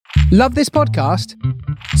Love this podcast?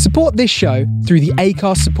 Support this show through the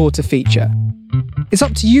Acast supporter feature. It's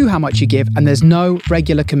up to you how much you give, and there's no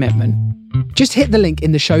regular commitment. Just hit the link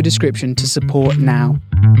in the show description to support now.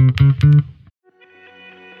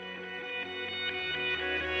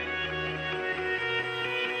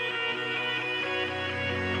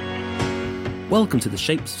 Welcome to The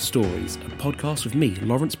Shapes of Stories, a podcast with me,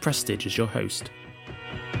 Lawrence Prestige, as your host.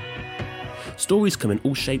 Stories come in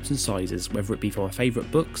all shapes and sizes, whether it be from our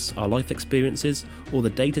favourite books, our life experiences, or the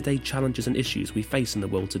day-to-day challenges and issues we face in the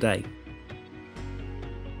world today.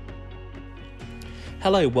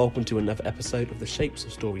 Hello, welcome to another episode of the Shapes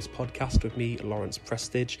of Stories podcast with me, Lawrence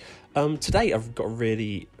Prestige. Today I've got a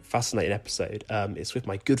really fascinating episode. It's with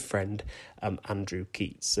my good friend, Andrew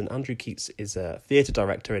Keates. And Andrew Keates is a theatre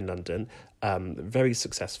director in London, very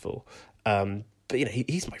successful. But, you know,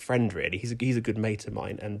 he's my friend, really. He's a good mate of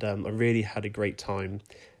mine. And I really had a great time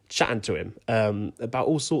chatting to him about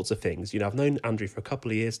all sorts of things. You know, I've known Andrew for a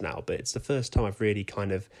couple of years now, but it's the first time I've really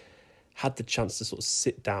kind of had the chance to sort of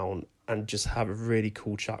sit down and just have a really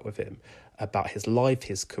cool chat with him about his life,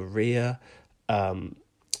 his career,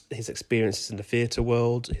 his experiences in the theatre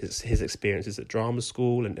world, his experiences at drama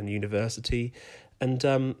school and university. And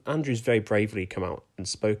Andrew's very bravely come out and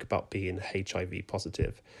spoke about being HIV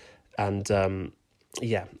positive. And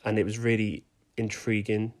and it was really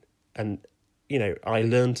intriguing. And, you know, I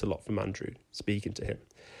learned a lot from Andrew speaking to him.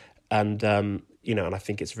 And, and I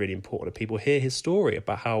think it's really important that people hear his story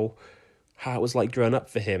about how it was like growing up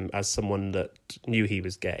for him as someone that knew he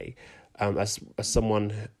was gay, as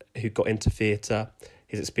someone who got into theatre,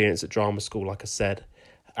 his experience at drama school, like I said,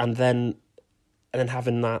 and then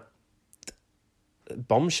having that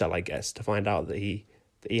bombshell, I guess, to find out that he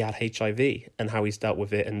had HIV and how he's dealt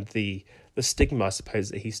with it and the stigma, I suppose,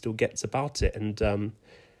 that he still gets about it. And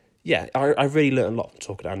I really learned a lot from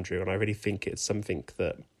talking to Andrew, and I really think it's something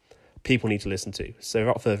that people need to listen to. So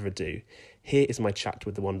without further ado, here is my chat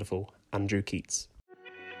with the wonderful Andrew Keates.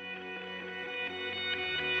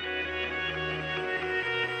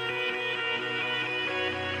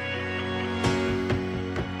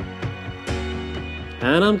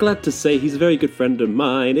 And I'm glad to say he's a very good friend of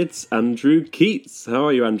mine. It's Andrew Keates. How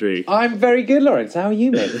are you, Andrew? I'm very good, Lawrence. How are you,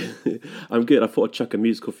 mate? I'm good. I thought I'd chuck a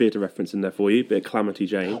musical theatre reference in there for you. Bit of Calamity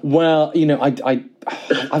Jane. Well, you know,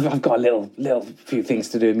 I've got a little few things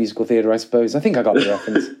to do with musical theatre, I suppose. I think I got the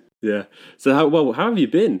reference. Yeah. So how have you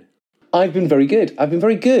been? I've been very good.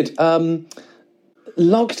 Lockdown.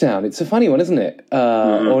 It's a funny one, isn't it?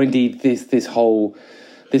 Or indeed, this whole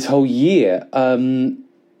year.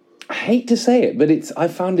 I hate to say it, but I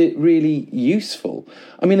found it really useful.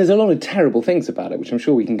 I mean, there's a lot of terrible things about it, which I'm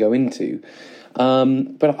sure we can go into.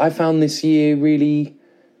 But I found this year really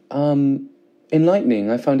enlightening.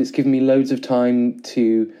 I found it's given me loads of time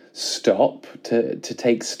to stop, to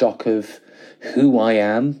take stock of who I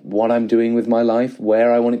am, what I'm doing with my life,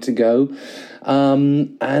 where I want it to go.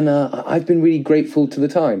 And I've been really grateful to the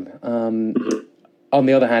time. On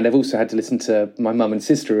the other hand, I've also had to listen to my mum and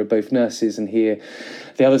sister, who are both nurses, and hear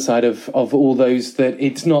the other side of all those that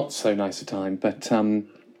it's not so nice a time. But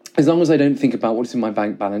as long as I don't think about what's in my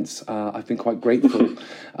bank balance, I've been quite grateful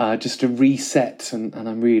just to reset. And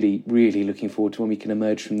I'm really, really looking forward to when we can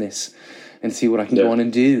emerge from this and see what I can go on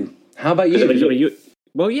and do. How about you?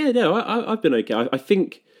 I've been okay. I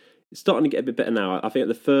think it's starting to get a bit better now. I think at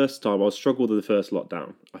the first time I struggled with the first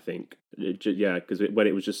lockdown, I think. Because when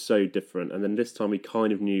it was just so different. And then this time we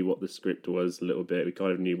kind of knew what the script was a little bit. We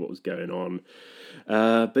kind of knew what was going on.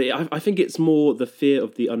 But I think it's more the fear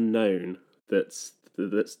of the unknown that's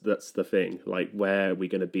the thing. Like, where are we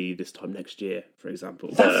going to be this time next year, for example?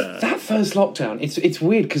 That first lockdown, it's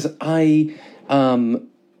weird because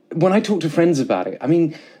when I talk to friends about it, I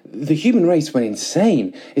mean, the human race went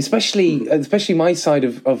insane, especially my side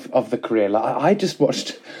of the career. Like, I just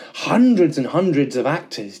watched hundreds and hundreds of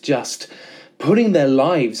actors just putting their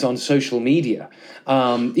lives on social media.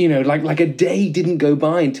 Like a day didn't go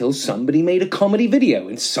by until somebody made a comedy video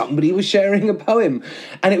and somebody was sharing a poem.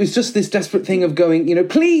 And it was just this desperate thing of going,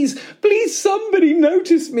 please somebody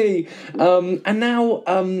notice me. And now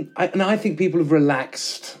I think people have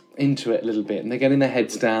relaxed into it a little bit, and they're getting their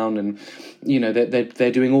heads down, and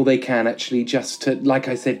they're doing all they can actually just to, like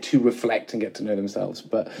I said, to reflect and get to know themselves.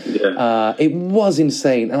 But it was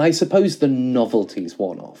insane, and I suppose the novelty's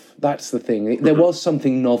worn off. That's the thing. There was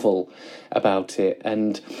something novel about it,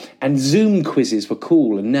 and Zoom quizzes were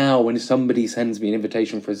cool. And now when somebody sends me an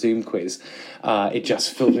invitation for a Zoom quiz, it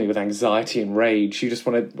just fills me with anxiety and rage. You just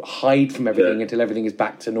want to hide from everything until everything is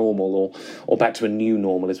back to normal, or back to a new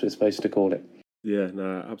normal, as we're supposed to call it. Yeah,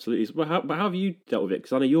 no, absolutely. But how have you dealt with it?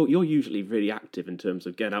 Because I know you're usually really active in terms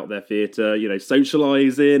of getting out there, theatre,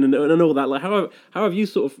 socialising and all that. Like, how have you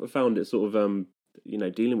sort of found it, sort of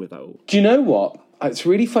dealing with that all? Do you know what? It's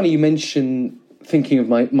really funny you mention thinking of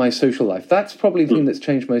my social life. That's probably the thing that's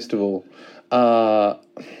changed most of all.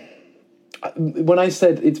 When I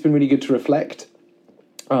said it's been really good to reflect,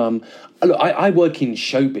 look, I work in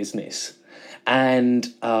show business,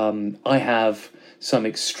 and I have some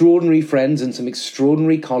extraordinary friends and some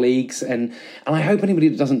extraordinary colleagues, and I hope anybody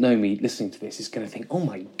that doesn't know me listening to this is going to think, oh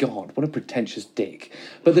my God, what a pretentious dick.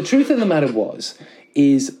 But the truth of the matter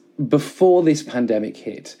is before this pandemic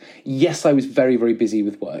hit, yes, I was very, very busy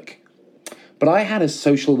with work, but I had a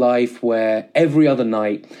social life where every other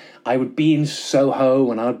night I would be in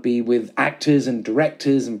Soho and I'd be with actors and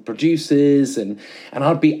directors and producers and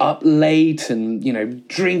I'd be up late and,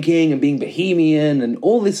 drinking and being bohemian and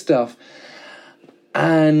all this stuff.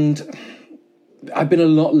 And I've been a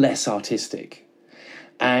lot less artistic.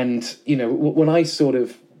 And, when I sort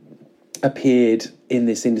of appeared in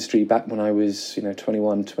this industry back when I was,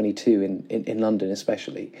 21, 22 in London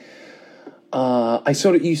especially,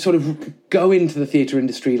 you sort of go into the theatre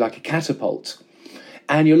industry like a catapult.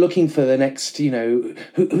 And you're looking for the next,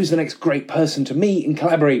 who's the next great person to meet and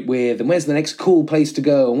collaborate with, and where's the next cool place to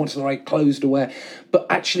go, and what's the right clothes to wear. But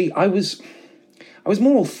actually, I was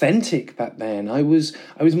more authentic back then. I was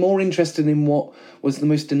more interested in what was the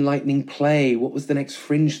most enlightening play, what was the next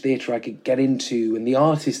fringe theatre I could get into, and the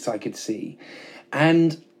artists I could see.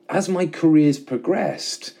 And as my careers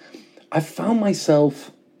progressed, I found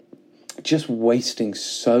myself just wasting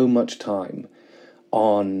so much time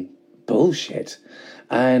on bullshit.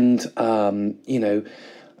 And,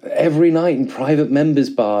 every night in private members'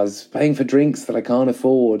 bars, paying for drinks that I can't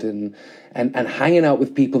afford and hanging out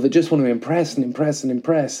with people that just want to impress and impress and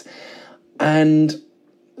impress. And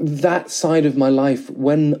that side of my life,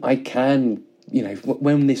 when I can,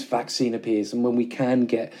 when this vaccine appears and when we can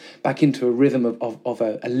get back into a rhythm of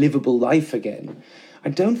a livable life again, I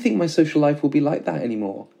don't think my social life will be like that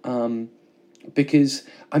anymore, because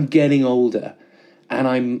I'm getting older. And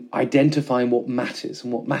I'm identifying what matters.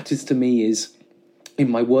 And what matters to me is, in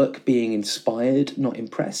my work, being inspired, not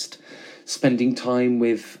impressed. Spending time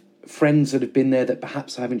with friends that have been there that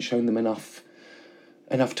perhaps I haven't shown them enough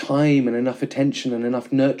time and enough attention and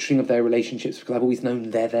enough nurturing of their relationships, because I've always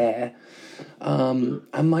known they're there. And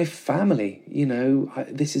my family,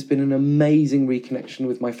 this has been an amazing reconnection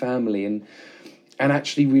with my family, and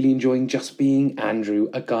actually really enjoying just being Andrew,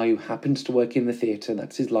 a guy who happens to work in the theatre,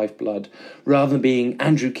 that's his lifeblood, rather than being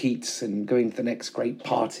Andrew Keates and going to the next great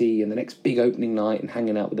party and the next big opening night and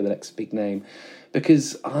hanging out with the next big name.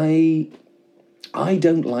 Because I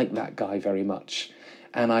don't like that guy very much.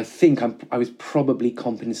 And I think I was probably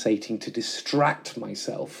compensating to distract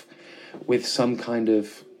myself with some kind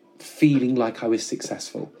of feeling like I was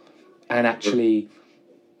successful. And actually,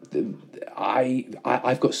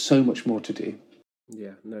 I've got so much more to do.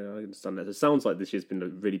 Yeah, no, I understand that. It sounds like this year's been a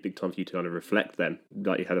really big time for you to kind of reflect then.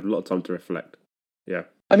 Like you had a lot of time to reflect. Yeah.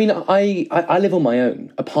 I mean, I live on my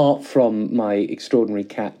own, apart from my extraordinary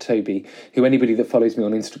cat, Toby, who anybody that follows me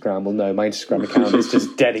on Instagram will know. My Instagram account is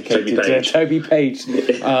just dedicated to Toby Page,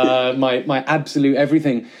 my absolute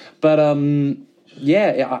everything. But I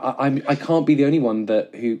can't be the only one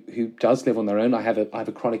who does live on their own. I have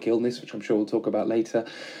a chronic illness, which I'm sure we'll talk about later,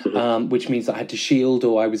 which means that I had to shield,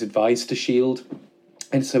 or I was advised to shield.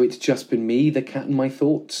 And so it's just been me, the cat, and my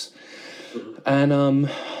thoughts. And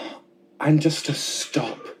just to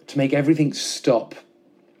stop, to make everything stop.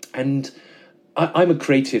 And I'm a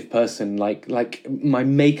creative person. Like my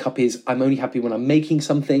makeup is, I'm only happy when I'm making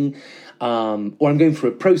something, or I'm going through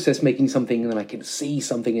a process making something, and then I can see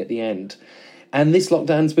something at the end. And this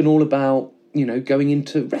lockdown's been all about, going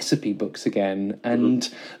into recipe books again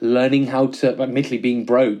and learning how to, admittedly being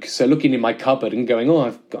broke, so looking in my cupboard and going, oh,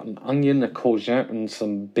 I've got an onion, a courgette and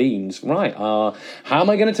some beans. Right, how am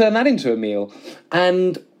I going to turn that into a meal?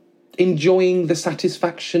 And enjoying the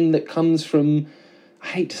satisfaction that comes from, I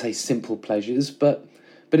hate to say simple pleasures, but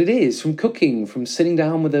it is, from cooking, from sitting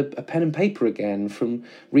down with a pen and paper again, from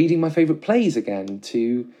reading my favourite plays again,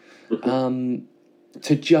 to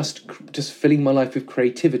just filling my life with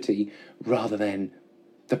creativity rather than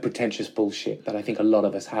the pretentious bullshit that I think a lot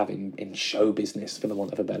of us have in show business, for the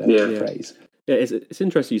want of a better phrase. Yeah, it's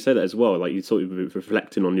interesting you say that as well. Like, you sort of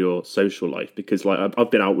reflecting on your social life, because like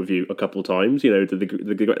I've been out with you a couple of times. One of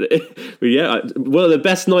the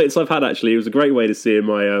best nights I've had, actually. It was a great way to see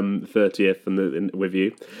my 30th with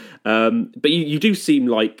you, But you do seem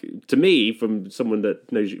like, to me, from someone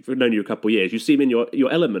that knows you, known you a couple of years, you seem in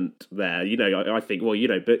your element there. You know, I think, well, you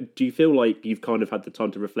know, but do you feel like you've kind of had the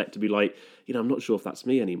time to reflect, to be like, you know, I'm not sure if that's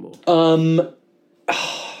me anymore?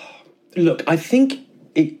 Look, I think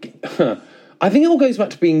it. I think it all goes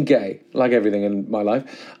back to being gay, like everything in my life.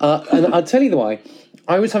 And I'll tell you why.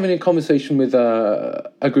 I was having a conversation with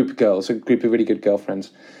a group of girls, a group of really good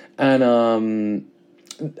girlfriends, and one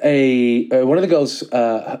of the girls,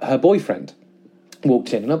 her boyfriend,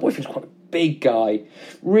 walked in, and her boyfriend's quite a big guy,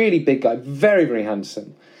 really big guy, very, very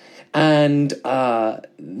handsome. And the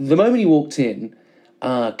moment he walked in,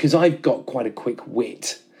 because I've got quite a quick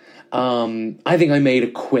wit, I think I made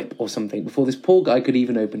a quip or something before this poor guy could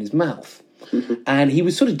even open his mouth. And he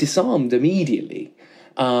was sort of disarmed immediately.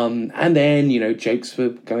 And then, you know, jokes were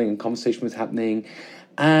going and conversation was happening.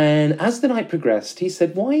 And as the night progressed, he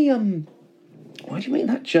said, why'd you make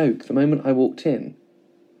that joke the moment I walked in?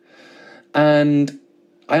 And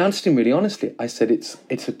I answered him really honestly. I said, it's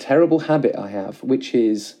a terrible habit I have, which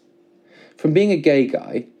is, from being a gay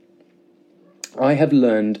guy, I have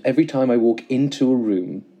learned every time I walk into a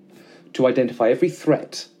room to identify every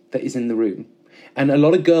threat that is in the room. And a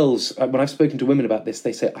lot of girls, when I've spoken to women about this,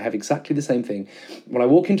 they say, I have exactly the same thing. When I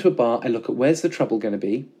walk into a bar, I look at where's the trouble going to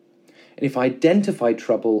be. And if I identify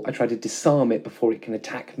trouble, I try to disarm it before it can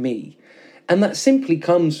attack me. And that simply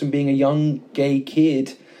comes from being a young gay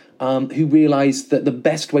kid who realised that the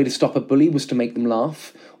best way to stop a bully was to make them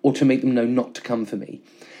laugh or to make them know not to come for me.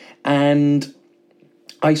 And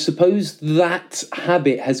I suppose that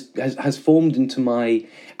habit has formed into my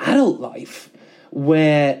adult life,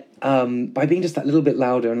 where by being just that little bit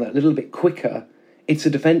louder and that little bit quicker, it's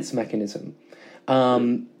a defence mechanism.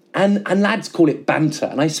 And lads call it banter,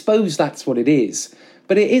 and I suppose that's what it is.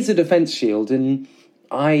 But it is a defence shield, and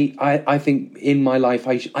I think in my life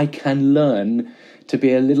I can learn to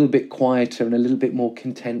be a little bit quieter and a little bit more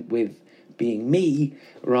content with being me,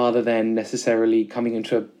 rather than necessarily coming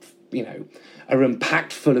into a room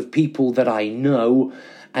packed full of people that I know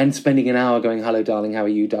and spending an hour going, hello, darling, how are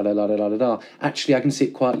you, da-da-da-da-da-da. Actually, I can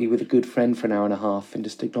sit quietly with a good friend for an hour and a half and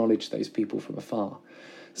just acknowledge those people from afar.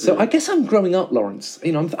 So I guess I'm growing up, Lawrence.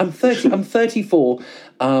 You know, I'm 30, I'm 34,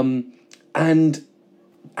 and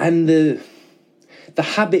the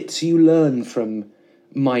habits you learn from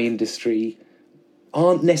my industry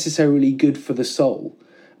aren't necessarily good for the soul.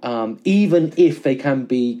 Even if they can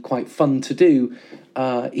be quite fun to do,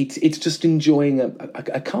 it's just enjoying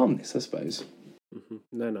a calmness, I suppose. Mm-hmm.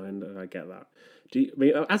 No, I get that. I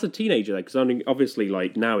mean, as a teenager, because I mean, obviously,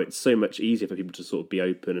 like now, it's so much easier for people to sort of be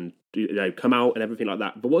open and come out and everything like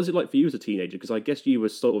that. But what was it like for you as a teenager? Because I guess you were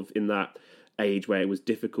sort of in that age where it was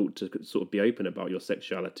difficult to sort of be open about your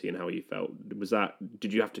sexuality and how you felt.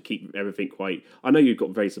 Did you have to keep everything quite? I know you've got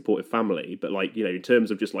a very supportive family, but like, you know, in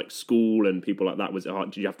terms of just like school and people like that, was it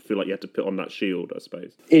hard? Did you have to feel like you had to put on that shield, I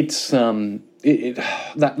suppose? It's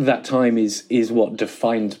that time is what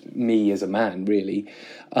defined me as a man, really.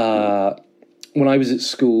 When I was at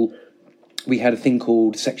school, we had a thing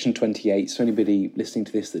called Section 28. So anybody listening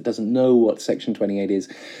to this that doesn't know what Section 28 is,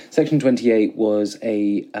 Section 28 was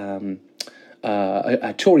a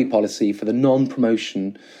Tory policy for the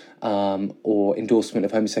non-promotion or endorsement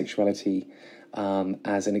of homosexuality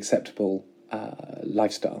as an acceptable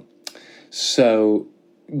lifestyle. So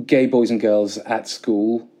gay boys and girls at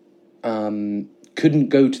school couldn't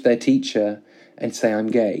go to their teacher and say, I'm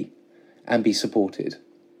gay, and be supported.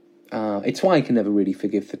 It's why I can never really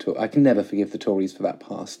forgive the Tories for that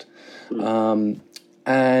past.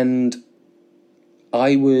 And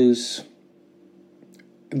I was...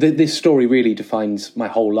 This story really defines my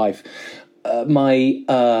whole life. I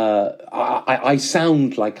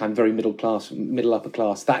sound like I'm very middle upper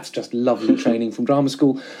class. That's just lovely training from drama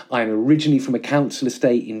school. I'm originally from a council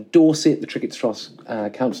estate in Dorset, the Trickett's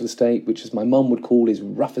council estate, which, as my mum would call, is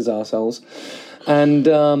rough as arseholes. And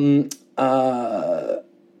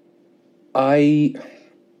I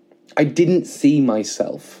didn't see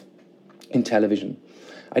myself in television.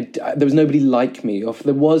 There was nobody like me. Or if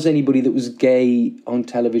there was anybody that was gay on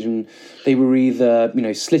television, they were either, you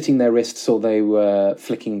know, slitting their wrists or they were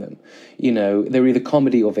flicking them. You know, they were either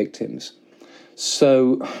comedy or victims.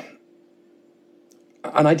 So,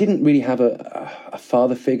 and I didn't really have a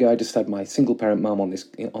father figure. I just had my single parent mum on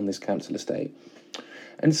this council estate.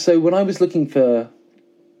 And so when I was looking for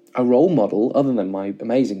a role model other than my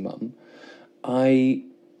amazing mum, I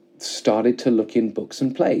started to look in books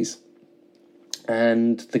and plays.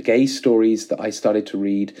 And the gay stories that I started to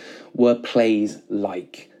read were plays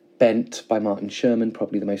like Bent by Martin Sherman,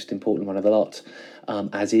 probably the most important one of the lot,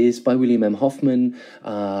 As Is by William M. Hoffman,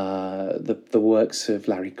 the works of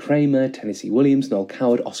Larry Kramer, Tennessee Williams, Noel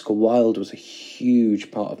Coward, Oscar Wilde was a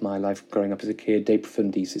huge part of my life growing up as a kid, De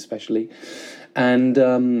Profundis especially. And,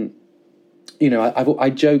 I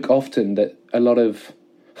joke often that a lot of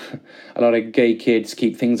gay kids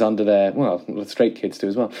keep things under their, well, straight kids do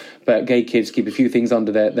as well, but gay kids keep a few things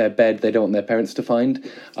under their bed they don't want their parents to find.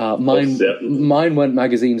 Mine weren't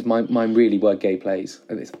magazines, mine really were gay plays,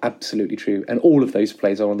 and it's absolutely true. And all of those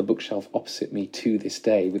plays are on the bookshelf opposite me to this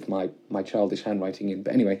day with my childish handwriting in.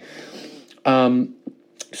 But anyway,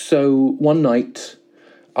 so one night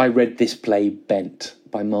I read this play, Bent,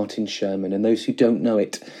 by Martin Sherman, and those who don't know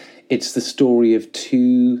it, it's the story of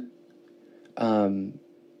two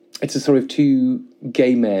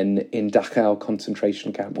gay men in Dachau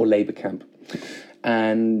concentration camp or labour camp.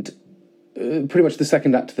 And pretty much the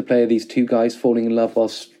second act of the play are these two guys falling in love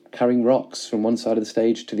whilst carrying rocks from one side of the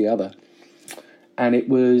stage to the other. And it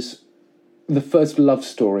was the first love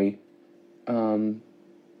story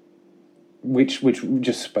which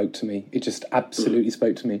just spoke to me. It just absolutely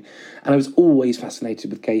spoke to me. And I was always fascinated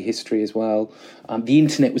with gay history as well. The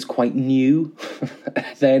internet was quite new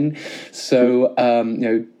then. So, I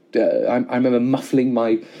remember muffling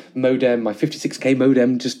my modem, my 56k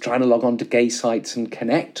modem, just trying to log on to gay sites and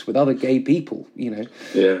connect with other gay people, Yeah.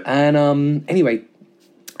 And anyway,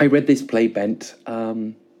 I read this play, Bent,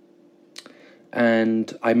 and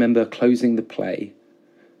I remember closing the play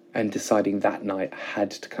and deciding that night I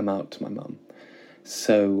had to come out to my mum.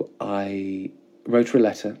 So I wrote her a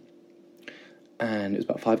letter, and it was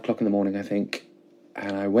about 5 o'clock in the morning, I think,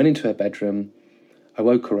 and I went into her bedroom. I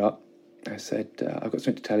woke her up. I said, I've got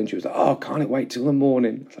something to tell you. And she was like, oh, can't it wait till the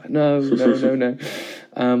morning? I was like,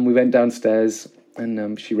 no. We went downstairs,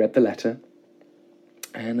 and she read the letter.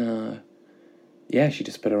 And, she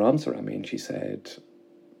just put her arms around me, and she said,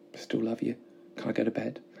 I still love you. Can I go to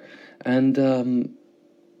bed? And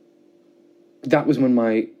that was when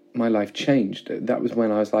my life changed. That was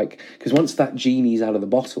when I was like, because once that genie's out of the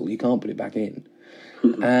bottle, you can't put it back in.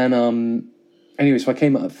 And anyway, so I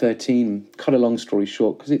came out at 13. Cut a long story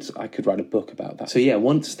short, because I could write a book about that. So yeah,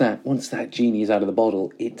 once that genie is out of the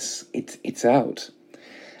bottle, it's out.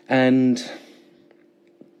 And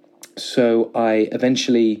so I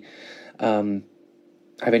eventually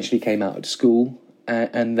came out at school,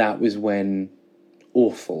 and that was when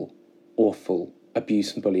awful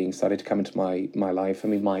abuse and bullying started to come into my life. I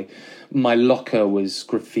mean, my locker was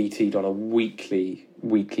graffitied on a weekly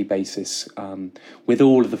basis, with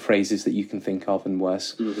all of the phrases that you can think of and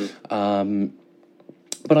worse. Mm-hmm.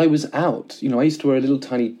 But I was out. I used to wear a little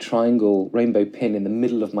tiny triangle rainbow pin in the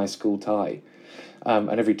middle of my school tie, and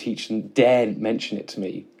every teacher dared mention it to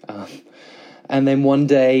me. And then one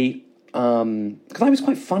day, because I was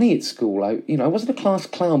quite funny at school, I wasn't a class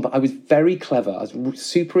clown, but I was very clever. I was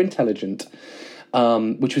super intelligent,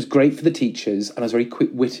 which was great for the teachers, and I was very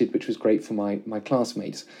quick-witted, which was great for my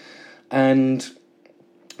classmates. And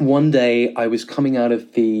one day I was coming out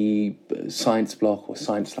of the science block, or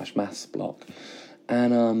science/maths block,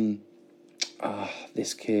 and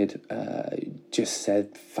this kid just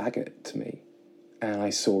said faggot to me, and I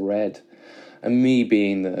saw red. And me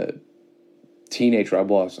being the teenager I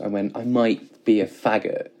was, I went, I might be a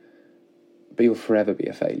faggot, but you'll forever be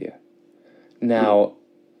a failure. Now,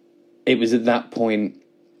 it was at that point,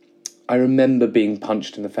 I remember being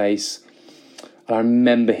punched in the face, and I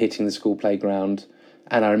remember hitting the school playground,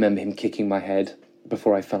 and I remember him kicking my head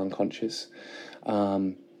before I fell unconscious.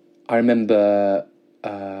 I remember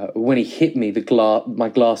when he hit me, my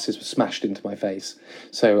glasses were smashed into my face.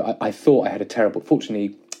 So I thought I had a terrible...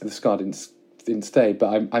 Fortunately, the scar didn't stay, but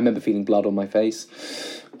I remember feeling blood on my face.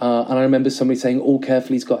 And I remember somebody saying, all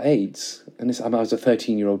careful, he's got AIDS. And I was a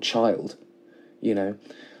 13-year-old child,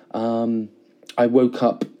 I woke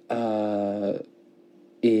up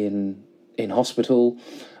in hospital,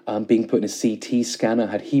 being put in a CT scanner,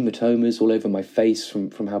 had hematomas all over my face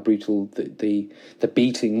from how brutal the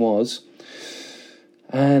beating was.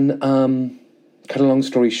 And cut a long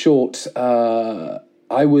story short,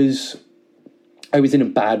 I was in a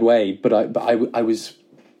bad way, but I was,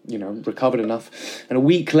 recovered enough. And a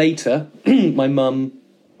week later, my mum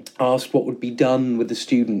asked what would be done with the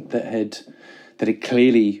student that had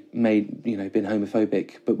clearly been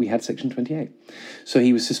homophobic, but we had Section 28. So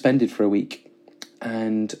he was suspended for a week,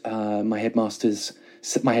 and my headmaster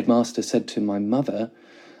said to my mother,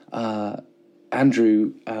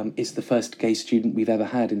 Andrew is the first gay student we've ever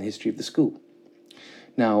had in the history of the school.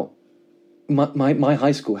 Now, my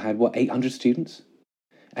high school had, 800 students?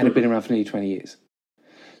 And had been around for nearly 20 years.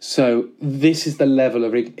 So this is the level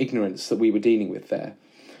of ignorance that we were dealing with there.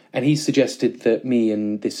 And he suggested that me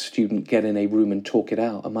and this student get in a room and talk it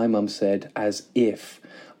out. And my mum said, as if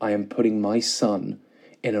I am putting my son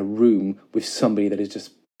in a room with somebody that has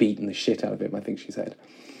just beaten the shit out of him, I think she said.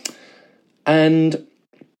 And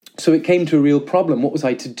so it came to a real problem. What was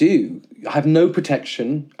I to do? I have no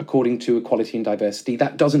protection according to equality and diversity.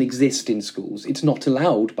 That doesn't exist in schools. It's not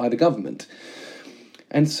allowed by the government.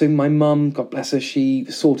 And so my mum, God bless her, she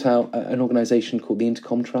sought out an organisation called the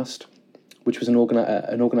Intercom Trust, which was an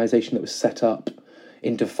organisation that was set up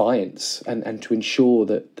in defiance and to ensure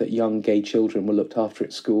that young gay children were looked after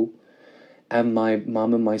at school. And my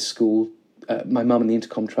mum and my school, my mum and the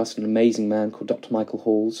Intercom Trust, an amazing man called Dr. Michael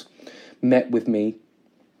Halls, met with me.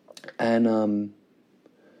 And,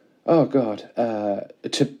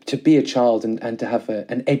 to be a child and to have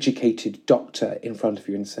an educated doctor in front of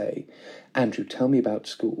you and say, Andrew, tell me about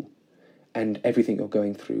school, and everything you're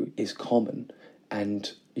going through is common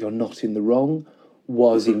and you're not in the wrong,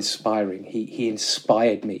 was inspiring. He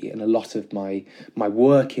inspired me, and a lot of my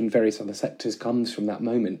work in various other sectors comes from that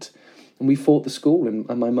moment. And we fought the school, and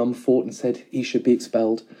my mum fought and said he should be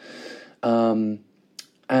expelled.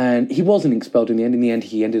 And he wasn't expelled in the end. In the end,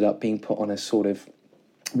 he ended up being put on a sort of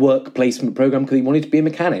work placement program because he wanted to be a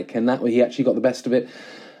mechanic, and that way he actually got the best of it.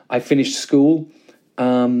 I finished school,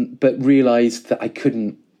 but realised that I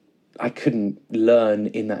couldn't learn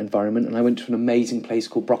in that environment, and I went to an amazing place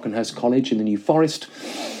called Brockenhurst College in the New Forest,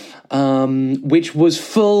 which was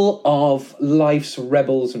full of life's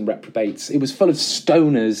rebels and reprobates. It was full of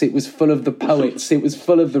stoners, it was full of the poets, it was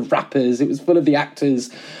full of the rappers, it was full of the actors,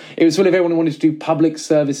 it was full of everyone who wanted to do public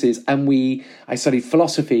services. And I studied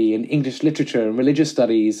philosophy and English literature and religious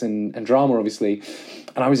studies and drama, obviously.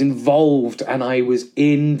 And I was involved, and I was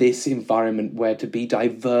in this environment where to be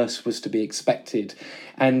diverse was to be expected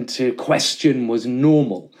and to question was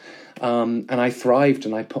normal. And I thrived,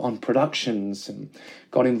 and I put on productions and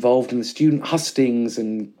got involved in the student hustings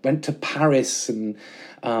and went to Paris and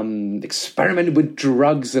experimented with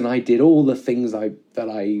drugs, and I did all the things that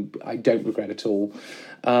I don't regret at all.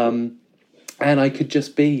 And I could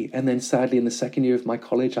just be. And then sadly, in the second year of my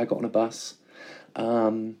college, I got on a bus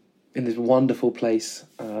in this wonderful place.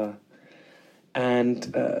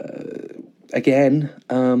 Again,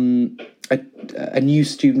 a new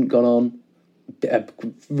student got on, a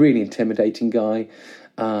really intimidating guy.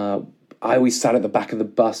 I always sat at the back of the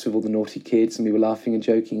bus with all the naughty kids, and we were laughing and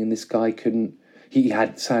joking, and this guy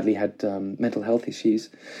sadly had mental health issues,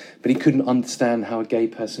 but he couldn't understand how a gay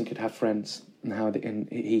person could have friends, and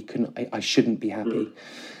I shouldn't be happy.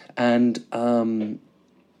 And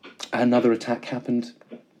another attack happened.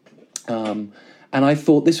 And I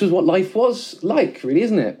thought this was what life was like, really,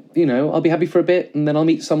 isn't it? You know, I'll be happy for a bit, and then I'll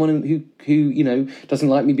meet someone who doesn't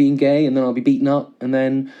like me being gay, and then I'll be beaten up, and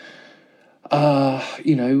then,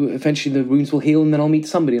 eventually the wounds will heal, and then I'll meet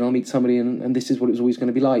somebody, and this is what it was always going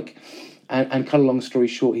to be like. And cut a long story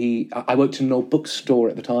short, I worked in an old bookstore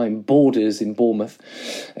at the time, Borders in Bournemouth,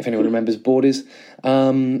 if anyone remembers Borders,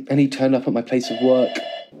 and he turned up at my place of work,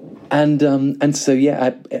 and so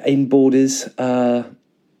in Borders,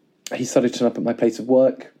 he started to turn up at my place of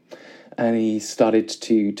work, and he started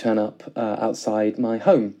to turn up outside my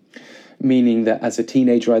home, meaning that as a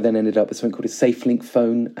teenager I then ended up with something called a Safe Link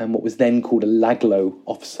phone and what was then called a LAGLO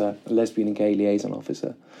officer, a lesbian and gay liaison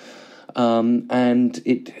officer. And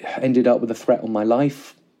it ended up with a threat on my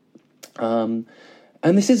life. And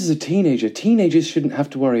this is as a teenager. Teenagers shouldn't have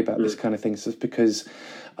to worry about this kind of thing just because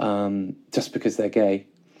they're gay.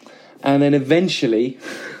 And then eventually,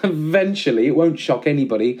 it won't shock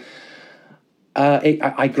anybody,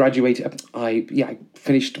 I graduated. I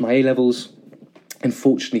finished my A-levels and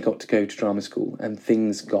fortunately got to go to drama school, and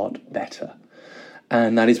things got better.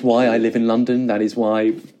 And that is why I live in London. That is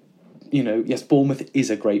why, yes, Bournemouth is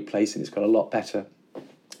a great place and it's got a lot better.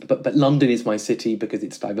 But London is my city because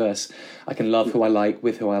it's diverse. I can love who I like,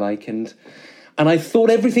 with who I like. And I thought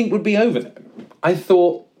everything would be over there. I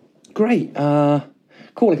thought, great,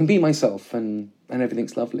 cool, I can be myself and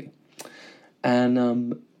everything's lovely. And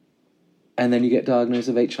then you get diagnosed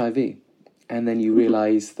with HIV. And then you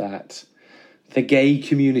realise that the gay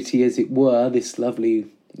community, as it were, this lovely,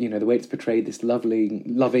 the way it's portrayed, this lovely,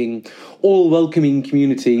 loving, all-welcoming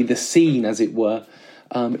community, the scene, as it were,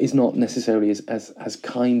 is not necessarily as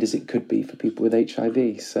kind as it could be for people with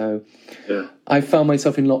HIV. So I found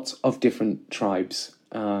myself in lots of different tribes.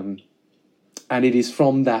 And it is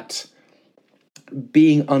from that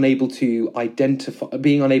being unable to identify,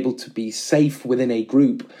 being unable to be safe within a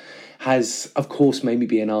group has, of course, made me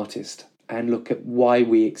be an artist and look at why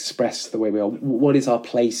we express the way we are. What is our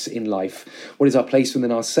place in life? What is our place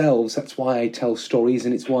within ourselves? That's why I tell stories,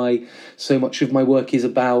 and it's why so much of my work is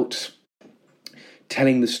about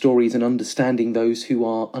telling the stories and understanding those who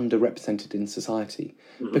are underrepresented in society.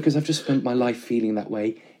 Because I've just spent my life feeling that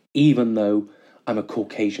way, even though I'm a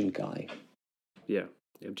Caucasian guy. Yeah.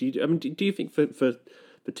 Do you think for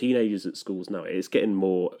teenagers at schools now, it's getting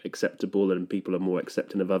more acceptable and people are more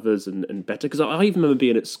accepting of others and better? Because I even remember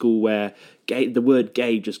being at school where the word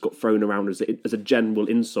gay just got thrown around as a general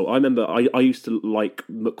insult. I remember I used to like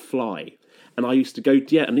McFly, and I used to go,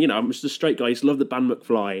 and I'm just a straight guy. I used to love the band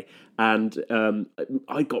McFly, and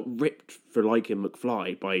I got ripped for liking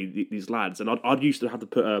McFly by these lads, and I'd used to have to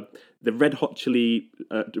put the Red Hot Chili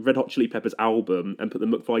Peppers album and put the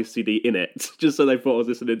McFly CD in it, just so they thought I was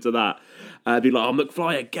listening to that. I'd be like, "Oh,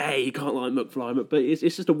 McFly are gay, you can't like McFly," but it's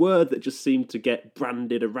just a word that just seemed to get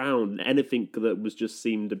branded around. Anything that was just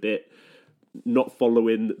seemed a bit not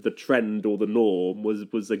following the trend or the norm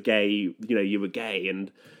was a gay. You were gay,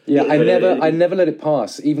 and I never let it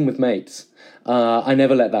pass, even with mates. I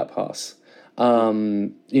never let that pass.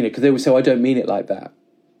 Because they would say, "I don't mean it like that,"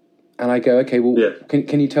 and I go, "Okay, well,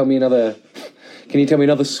 can you tell me another? Can you tell me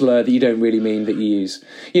another slur that you don't really mean that you use?"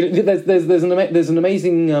 There's an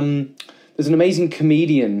amazing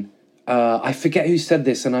comedian. I forget who said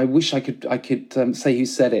this, and I wish I could say who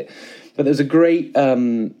said it, but there's a great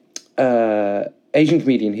Asian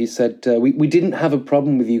comedian. He said, we didn't have a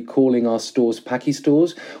problem with you calling our stores Paki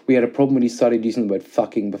stores. We had a problem when you started using the word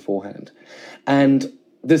fucking beforehand. And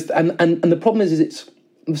the problem is it's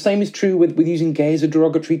the same is true with using gay as a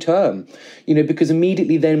derogatory term, because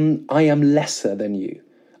immediately then I am lesser than you.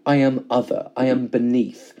 I am other. I am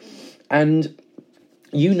beneath. And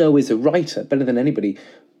as a writer, better than anybody,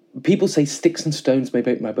 people say sticks and stones may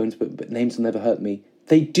break my bones, but names will never hurt me.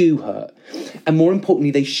 They do hurt. And more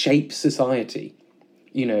importantly, they shape society.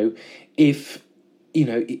 If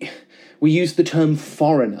we use the term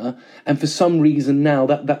foreigner, and for some reason now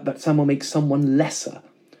that somehow makes someone lesser.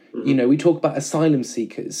 We talk about asylum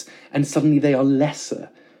seekers, and suddenly they are lesser.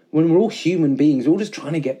 When we're all human beings, we're all just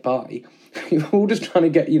trying to get by. We're all just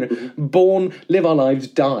trying to get, born, live our lives,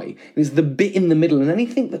 die. It's the bit in the middle, and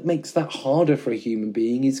anything that makes that harder for a human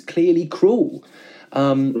being is clearly cruel.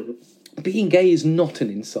 Being gay is not an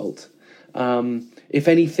insult. If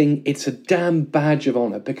anything, it's a damn badge of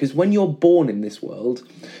honour, because when you're born in this world,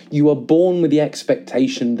 you are born with the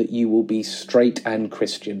expectation that you will be straight and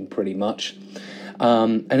Christian, pretty much.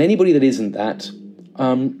 And anybody that isn't that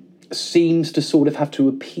seems to sort of have to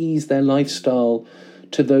appease their lifestyle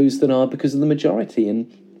to those that are, because of the majority.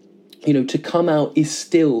 And, to come out is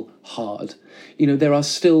still hard. There are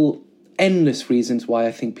still endless reasons why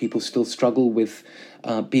I think people still struggle with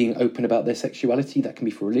being open about their sexuality. That can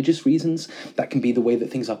be for religious reasons. That can be the way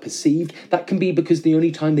that things are perceived. That can be because the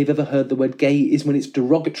only time they've ever heard the word gay is when it's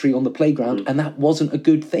derogatory on the playground, and that wasn't a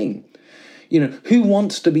good thing. Who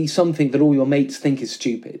wants to be something that all your mates think is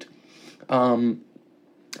stupid?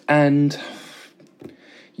 It's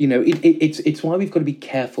why we've got to be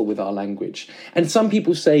careful with our language. And some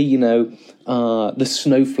people say, the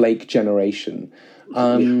snowflake generation.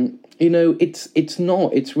 It's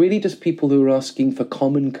not. It's really just people who are asking for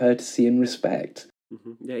common courtesy and respect.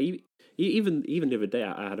 Mm-hmm. Yeah, even the other day,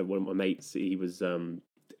 I had one of my mates. He was in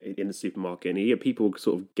the supermarket, and he had people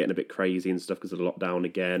sort of getting a bit crazy and stuff because of the lockdown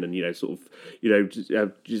again, and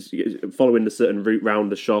just following the certain route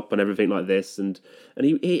round the shop and everything like this. And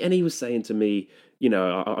he was saying to me,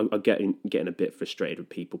 I'm getting a bit frustrated with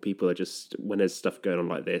people. People are just, when there's stuff going on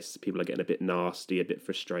like this, people are getting a bit nasty, a bit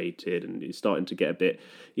frustrated, and he's starting to get a bit.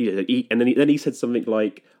 And then he said something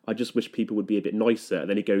like, "I just wish people would be a bit nicer." And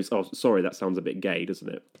then he goes, "Oh, sorry, that sounds a bit gay, doesn't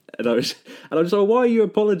it?" And I was just like, "Why are you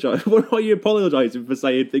apologizing? Why are you apologizing for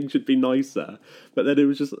saying things should be nicer?" But then it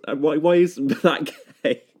was just, why is that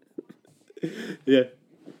gay? Yeah.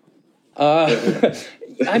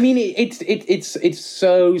 I mean, it's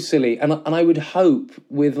so silly, and I would hope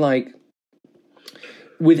with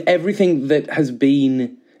everything that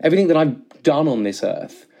I've done on this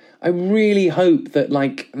earth, I really hope that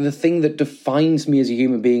the thing that defines me as a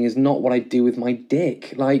human being is not what I do with my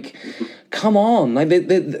dick. Come on,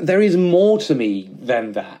 there is more to me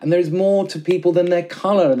than that, and there's more to people than their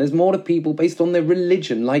colour, and there's more to people based on their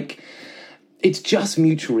religion. It's just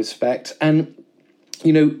mutual respect, and.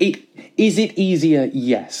 Is it easier?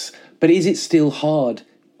 Yes. But is it still hard?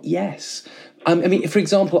 Yes. For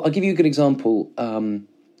example, I'll give you a good example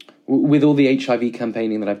with all the HIV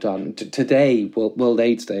campaigning that I've done. Today, World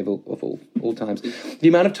AIDS Day of all times, the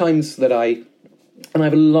amount of times that I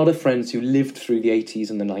have a lot of friends who lived through the 80s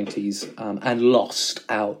and the 90s and lost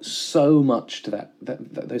out so much to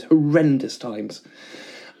those horrendous times.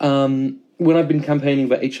 When I've been campaigning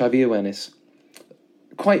about HIV awareness,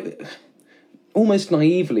 almost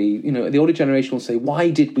naively, the older generation will say, why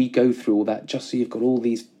did we go through all that just so you've got all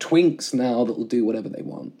these twinks now that will do whatever they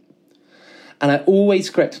want? And I always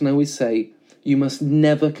correct and I always say, you must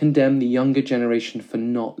never condemn the younger generation for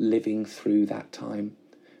not living through that time,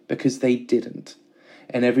 because they didn't.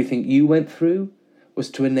 And everything you went through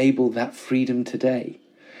was to enable that freedom today.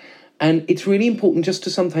 And it's really important just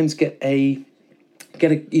to sometimes get a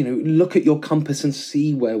look at your compass and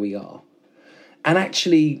see where we are. And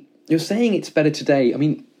actually, you're saying it's better today. I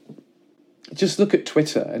mean, just look at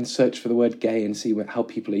Twitter and search for the word gay and see how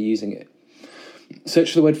people are using it.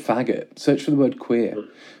 Search for the word faggot. Search for the word queer.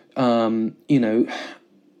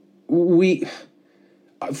 We,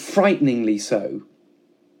 frighteningly so,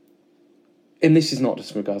 and this is not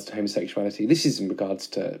just in regards to homosexuality, this is in regards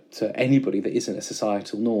to anybody that isn't a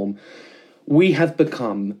societal norm, we have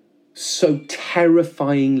become so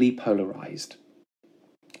terrifyingly polarised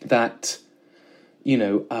that,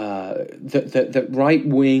 that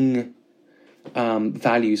right-wing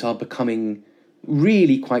values are becoming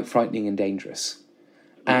really quite frightening and dangerous.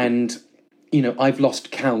 And, I've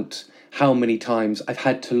lost count how many times I've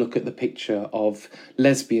had to look at the picture of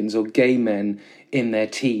lesbians or gay men in their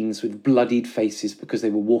teens with bloodied faces because they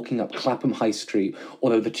were walking up Clapham High Street, or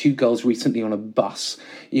there were the two girls recently on a bus,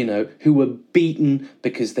 who were beaten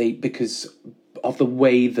because of the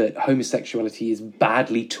way that homosexuality is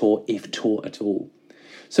badly taught, if taught at all.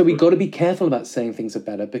 So we've got to be careful about saying things are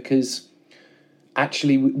better, because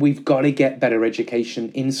actually we've got to get better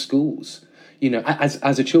education in schools.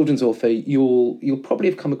 As a children's author, you'll probably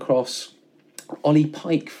have come across Ollie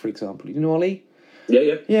Pike, for example. You know Ollie?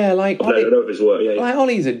 Yeah. Yeah, like Ollie. I know of his work. Yeah. Like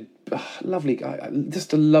Ollie's a lovely guy,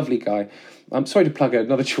 just a lovely guy. I'm sorry to plug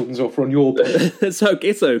another children's author on your podcast.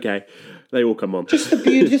 It's okay. They all come on. Just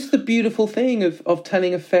the beautiful thing of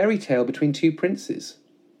telling a fairy tale between two princes.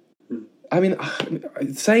 I mean,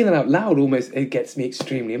 saying that out loud it gets me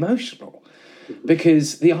extremely emotional,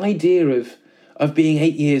 because the idea of being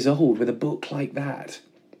 8 years old with a book like that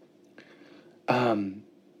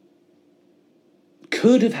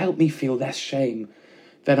could have helped me feel less shame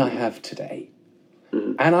than I have today.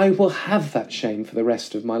 And I will have that shame for the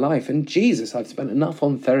rest of my life. And Jesus, I've spent enough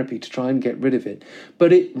on therapy to try and get rid of it.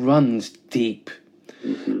 But it runs deep.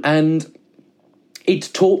 And it's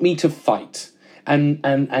taught me to fight. And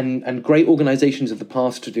great organisations of the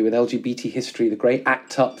past to do with LGBT history, the great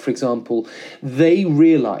ACT UP, for example, they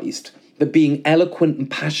realised that being eloquent and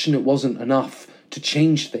passionate wasn't enough to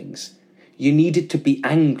change things. You needed to be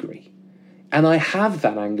angry. And I have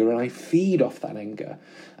that anger, and I feed off that anger,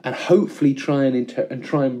 and hopefully try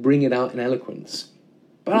and bring it out in eloquence.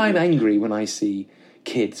 But I'm angry when I see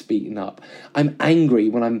kids beaten up. I'm angry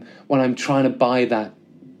when I'm trying to buy that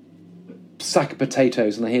sack of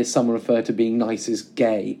potatoes and I hear someone refer to being nice as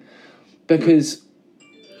gay, because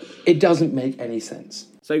it doesn't make any sense.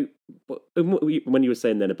 So when you were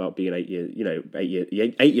saying then about being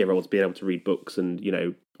 8-year-olds being able to read books and,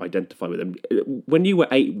 identify with them, when you were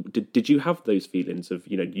 8, did you have those feelings of,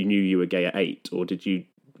 you knew you were gay at 8, or did you?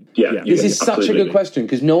 Yeah. This is such a good question,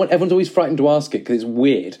 because everyone's always frightened to ask it because it's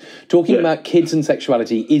weird. Talking about kids and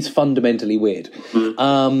sexuality is fundamentally weird.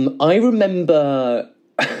 I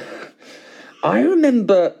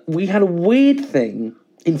remember we had a weird thing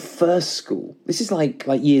in first school. This is like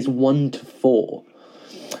years 1 to 4.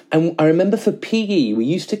 And I remember for PE, we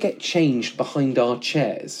used to get changed behind our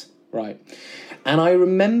chairs, right? And I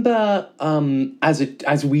remember,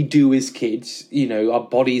 as we do as kids, our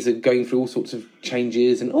bodies are going through all sorts of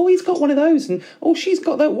changes, and he's got one of those, and she's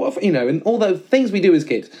got that, and all the things we do as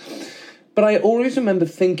kids. But I always remember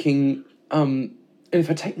thinking, and if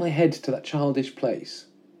I take my head to that childish place,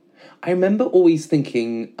 I remember always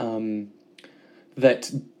thinking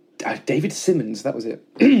that David Simmons, that was it.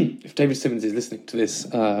 If David Simmons is listening to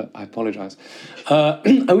this, I apologise.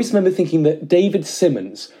 I always remember thinking that David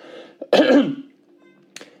Simmons...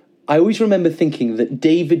 I always remember thinking that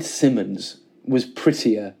David Simmons was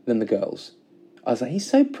prettier than the girls. I was like, he's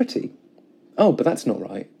so pretty. Oh, but that's not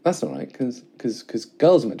right. That's not right, because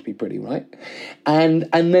girls are meant to be pretty, right? And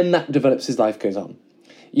then that develops as life goes on,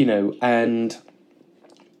 and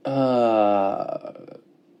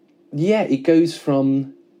it goes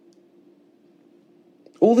from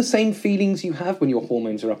all the same feelings you have when your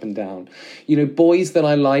hormones are up and down. Boys that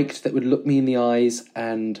I liked that would look me in the eyes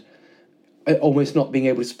and almost not being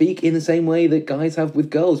able to speak in the same way that guys have with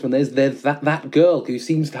girls, when there's that girl who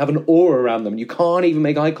seems to have an aura around them. You can't even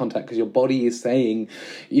make eye contact because your body is saying,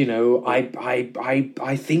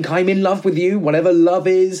 I think I'm in love with you, whatever love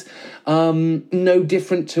is. No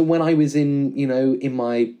different to when I was in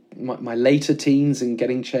my later teens and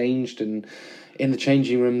getting changed and in the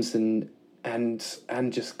changing rooms and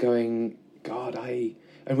just going, God,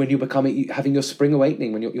 and when you're having your spring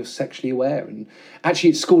awakening, when you're sexually aware. And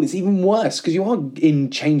actually at school it's even worse, because you are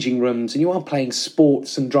in changing rooms and you are playing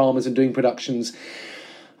sports and dramas and doing productions,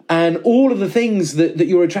 and all of the things that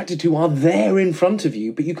you're attracted to are there in front of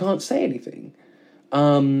you, but you can't say anything.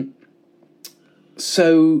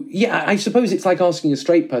 So yeah, I suppose it's like asking a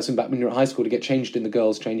straight person back when you're at high school to get changed in the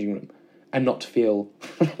girls' changing room and not to feel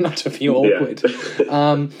awkward.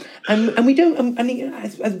 And we don't.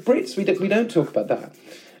 As Brits, we don't talk about that.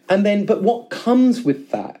 And then, but what comes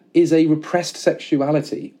with that is a repressed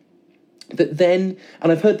sexuality that then,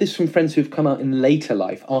 and I've heard this from friends who've come out in later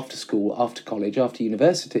life, after school, after college, after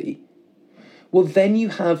university. Well, then you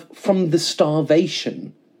have, from the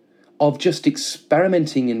starvation of just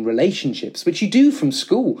experimenting in relationships, which you do from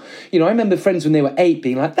school. You know, I remember friends when they were 8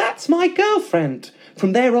 being like, "That's my girlfriend."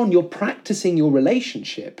 From there on, you're practicing your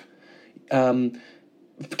relationship.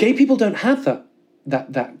 Gay people don't have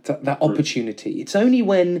that opportunity. It's only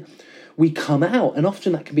when we come out, and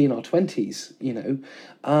often that can be in our 20s, you know,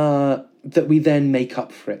 that we then make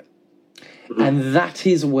up for it. Mm-hmm. And that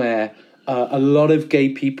is where a lot of gay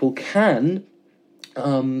people can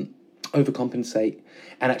overcompensate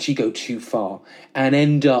and actually go too far and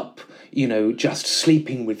end up, you know, just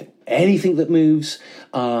sleeping with anything that moves,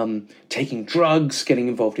 taking drugs, getting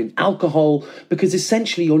involved in alcohol, because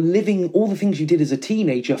essentially you're living all the things you did as a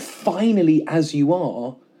teenager finally as you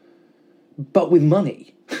are, but with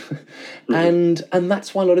money. And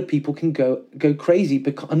that's why a lot of people can go crazy,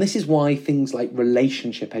 and this is why things like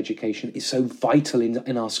relationship education is so vital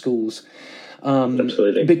in our schools.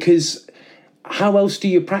 Absolutely. Because how else do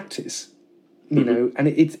you practice? You know, and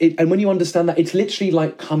and when you understand that, it's literally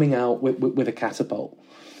like coming out with a catapult.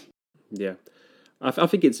 Yeah, I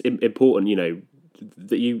think it's important, you know,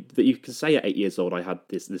 that you can say at 8 years old, I had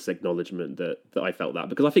this acknowledgement that I felt that,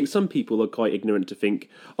 because I think some people are quite ignorant to think,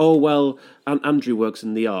 oh well, Andrew works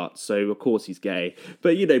in the arts, so of course he's gay.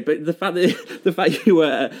 But you know, the fact you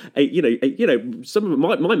were, some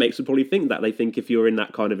of my mates would probably think that. They think if you're in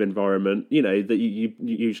that kind of environment, you know, that you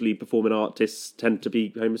usually performing artists tend to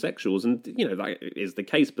be homosexuals, and you know that is the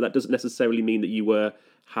case. But that doesn't necessarily mean that you were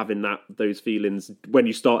having those feelings when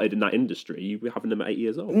you started in that industry. You were having them at 8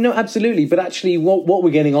 years old. No, absolutely. But actually, what we're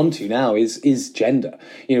getting onto now is gender.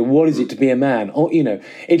 You know, what is it to be a man? Or, you know,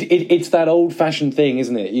 it's that old-fashioned thing,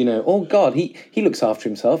 isn't it? You know, oh God, he looks after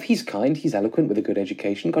himself. He's kind. He's eloquent with a good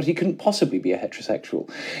education. God, he couldn't possibly be a heterosexual.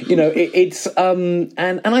 You know, it's and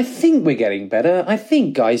I think we're getting better. I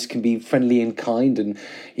think guys can be friendly and kind, and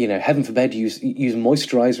you know, heaven forbid, use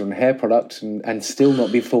moisturizer and hair products and still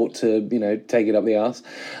not be thought to, you know, take it up the arse.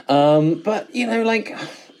 But, you know, like,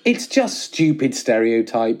 it's just stupid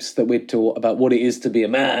stereotypes that we're taught about what it is to be a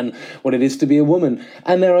man, what it is to be a woman.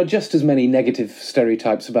 And there are just as many negative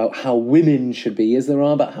stereotypes about how women should be as there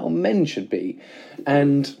are about how men should be.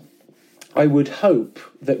 And I would hope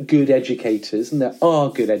that good educators, and there are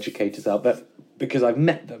good educators out there because I've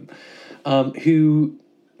met them, who,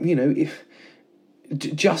 you know,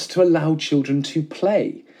 just to allow children to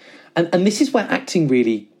play. And this is where acting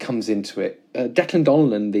really comes into it. Declan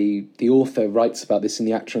Donnellan, the author, writes about this in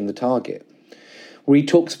The Actor and the Target, where he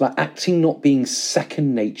talks about acting not being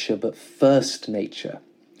second nature, but first nature.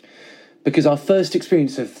 Because our first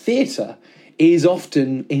experience of theatre is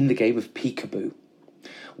often in the game of peekaboo,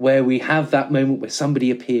 where we have that moment where somebody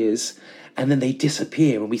appears and then they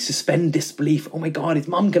disappear and we suspend disbelief. Oh my God, is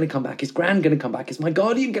mum going to come back? Is gran going to come back? Is my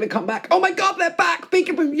guardian going to come back? Oh my God, they're back!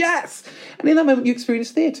 Peekaboo, yes! And in that moment you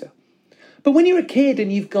experience theatre. But when you're a kid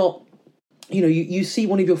and you've got, you know, you see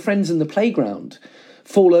one of your friends in the playground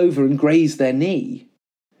fall over and graze their knee,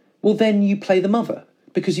 well, then you play the mother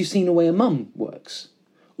because you've seen a way a mum works.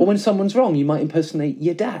 Or when someone's wrong, you might impersonate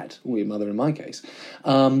your dad, or your mother in my case.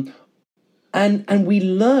 And we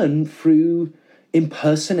learn through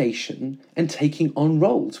impersonation and taking on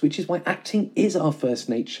roles, which is why acting is our first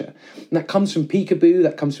nature. And that comes from peekaboo,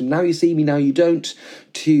 that comes from now you see me, now you don't,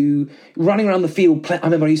 to running around the field. I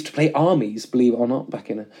remember I used to play armies, believe it or not, back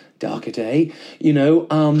in a darker day, you know,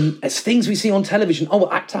 as things we see on television. Oh,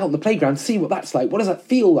 we'll act out on the playground, see what that's like. What does that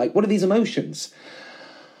feel like? What are these emotions?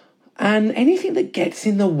 And anything that gets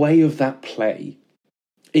in the way of that play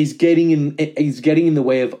is getting in the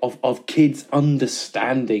way of kids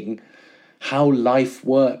understanding how life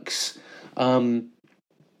works, and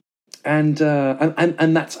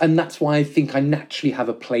that's why I think I naturally have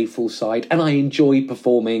a playful side, and I enjoy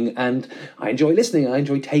performing, and I enjoy listening, I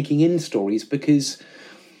enjoy taking in stories, because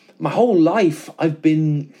my whole life I've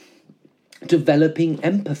been developing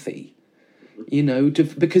empathy, you know,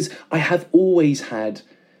 because I have always had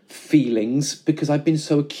feelings, because I've been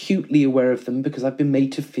so acutely aware of them, because I've been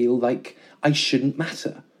made to feel like I shouldn't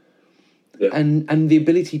matter. And the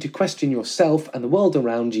ability to question yourself and the world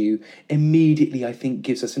around you immediately, I think,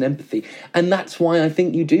 gives us an empathy. And that's why I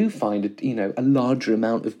think you do find, a larger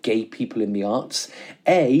amount of gay people in the arts.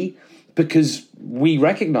 Because we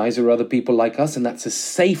recognise there are other people like us, and that's a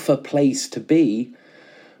safer place to be.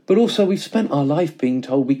 But also, we've spent our life being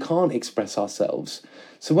told we can't express ourselves.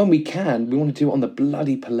 So when we can, we want to do it on the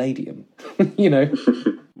bloody Palladium,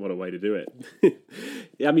 What a way to do it.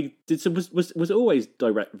 Yeah, I mean, was it always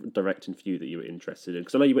directing for you that you were interested in?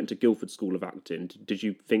 Because I know you went to Guildford School of Acting. Did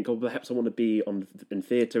you think, perhaps I want to be in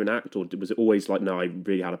theatre and act? Or was it always like, no, I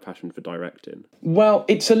really had a passion for directing? Well,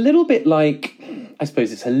 it's a little bit like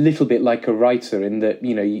a writer in that,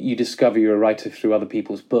 you discover you're a writer through other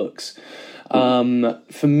people's books.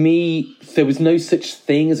 For me, there was no such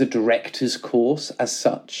thing as a director's course as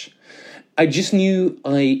such. I just knew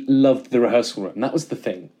I loved the rehearsal room. That was the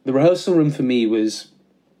thing. The rehearsal room for me was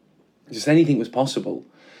just anything was possible.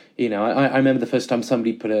 I remember the first time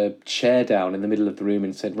somebody put a chair down in the middle of the room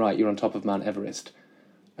and said, right, you're on top of Mount Everest.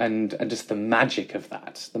 And just the magic of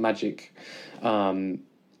that, the magic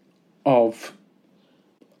of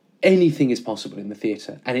anything is possible in the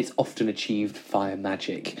theatre, and it's often achieved via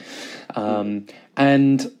magic. For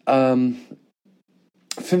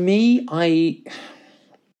me,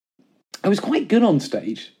 I was quite good on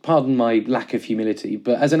stage, pardon my lack of humility,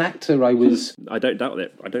 but as an actor I was... I don't doubt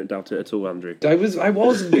it. I don't doubt it at all, Andrew. I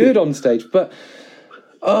was good on stage, but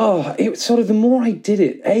it was sort of, the more I did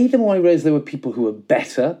it, the more I realised there were people who were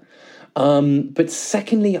better, but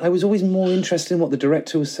secondly, I was always more interested in what the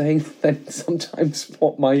director was saying than sometimes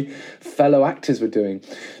what my fellow actors were doing.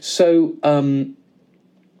 So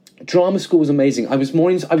drama school was amazing. I was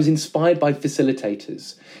inspired by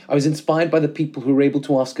facilitators. I was inspired by the people who were able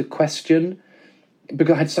to ask a question,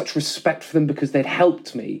 because I had such respect for them because they'd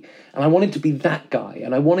helped me. And I wanted to be that guy.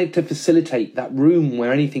 And I wanted to facilitate that room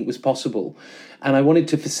where anything was possible. And I wanted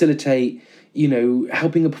to facilitate,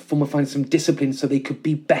 helping a performer find some discipline so they could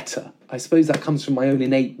be better. I suppose that comes from my own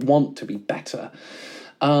innate want to be better.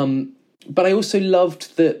 But I also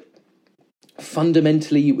loved that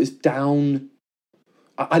fundamentally it was down...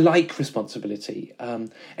 I like responsibility,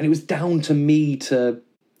 and it was down to me to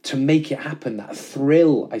make it happen. That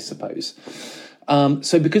thrill, I suppose.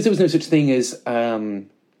 So because there was no such thing as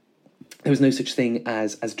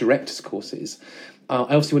directors' courses, I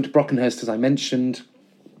obviously went to Brockenhurst, as I mentioned,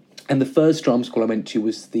 and the first drama school I went to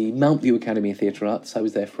was the Mount View Academy of Theatre Arts. I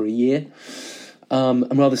was there for a year,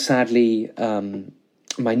 and rather sadly,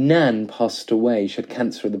 my nan passed away. She had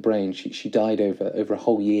cancer of the brain. She died over a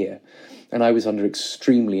whole year. And I was under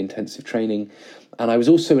extremely intensive training. And I was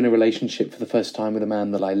also in a relationship for the first time with a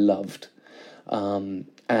man that I loved.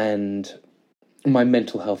 And my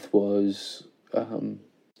mental health was...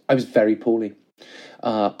 I was very poorly.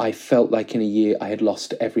 I felt like in a year I had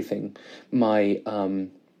lost everything. I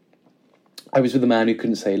was with a man who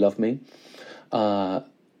couldn't say he loved me. And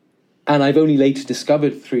I've only later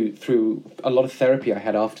discovered through a lot of therapy I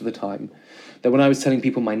had after the time that when I was telling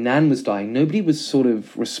people my nan was dying, nobody was sort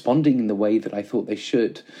of responding in the way that I thought they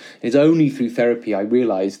should. It's only through therapy I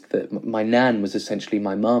realised that my nan was essentially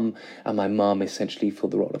my mum, and my mum essentially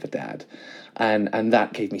filled the role of a dad. And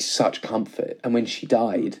that gave me such comfort. And when she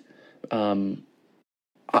died,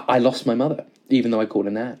 I lost my mother, even though I called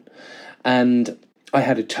her nan. And I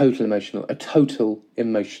had a total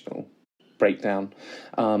emotional breakdown.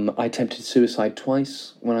 I attempted suicide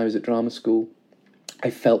twice when I was at drama school. I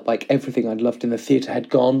felt like everything I'd loved in the theatre had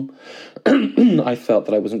gone. I felt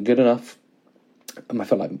that I wasn't good enough. I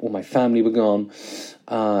felt like all my family were gone.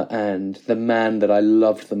 And the man that I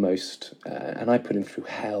loved the most, and I put him through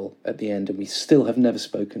hell at the end, and we still have never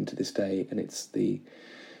spoken to this day. And it's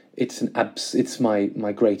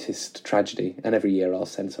my greatest tragedy. And every year I'll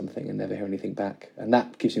send something and never hear anything back. And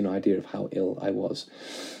that gives you an idea of how ill I was.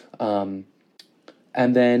 And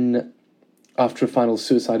then after a final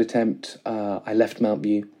suicide attempt, I left Mount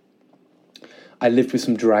View. I lived with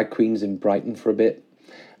some drag queens in Brighton for a bit,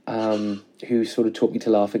 who sort of taught me to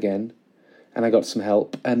laugh again. And I got some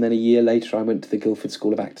help. And then a year later, I went to the Guildford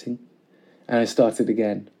School of Acting. And I started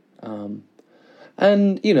again. And,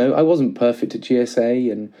 I wasn't perfect at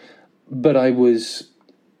GSA, but I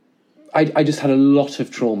just had a lot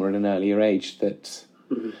of trauma at an earlier age that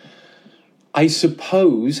I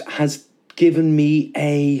suppose has given me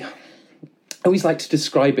I always like to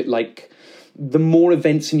describe it like the more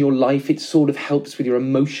events in your life, it sort of helps with your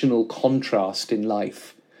emotional contrast in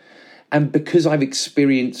life. And because I've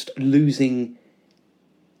experienced losing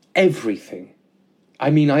everything,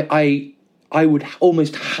 I mean, I would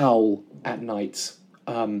almost howl at nights.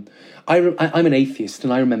 I'm an atheist,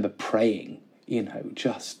 and I remember praying,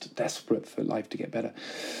 just desperate for life to get better.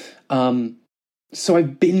 So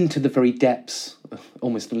I've been to the very depths,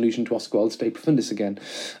 almost an allusion to Oscar Wilde's De Profundis again,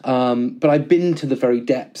 but I've been to the very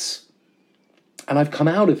depths, and I've come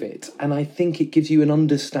out of it, and I think it gives you an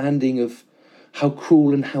understanding of how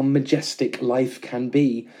cruel and how majestic life can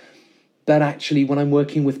be, that actually when I'm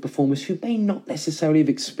working with performers who may not necessarily have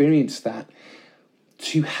experienced that,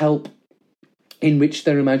 to help enrich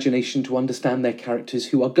their imagination to understand their characters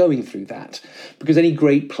who are going through that. Because any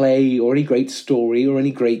great play or any great story or any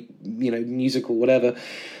great, musical, whatever,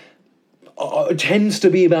 tends to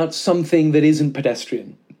be about something that isn't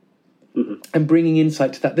pedestrian. Mm-hmm. And bringing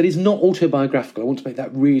insight to that is not autobiographical. I want to make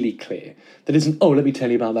that really clear. That isn't, let me tell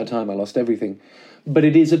you about that time I lost everything. But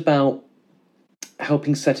it is about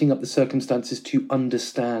setting up the circumstances to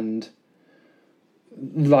understand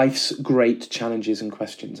life's great challenges and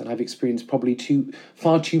questions. And I've experienced probably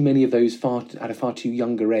far too many of those at a far too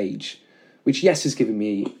younger age, which, yes, has given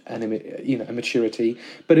me a maturity,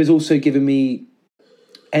 but has also given me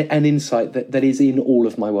an insight that is in all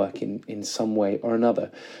of my work in some way or another.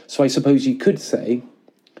 So I suppose you could say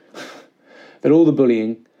that all the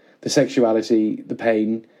bullying, the sexuality, the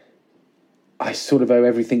pain, I sort of owe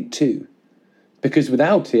everything to. Because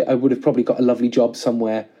without it, I would have probably got a lovely job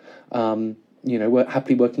somewhere,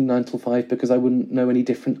 happily working 9 till 5, because I wouldn't know any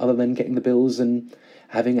different other than getting the bills and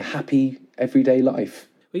having a happy everyday life.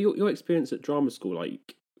 Well, your experience at drama school,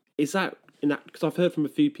 is that in that? Because I've heard from a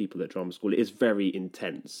few people at drama school, it is very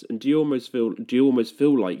intense. And do you almost feel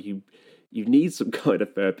like you need some kind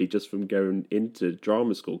of therapy just from going into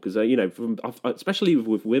drama school? Because especially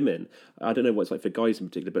with women, I don't know what it's like for guys in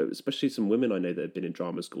particular, but especially some women I know that have been in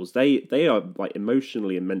drama schools, they are like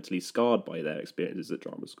emotionally and mentally scarred by their experiences at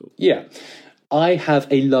drama school. Yeah. I have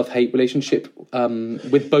a love-hate relationship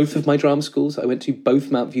with both of my drama schools. I went to both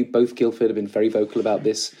Mount View, both Guildford. I've been very vocal about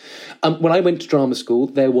this. When I went to drama school,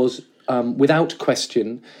 there was, without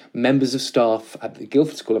question, members of staff at the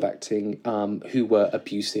Guildford School of Acting who were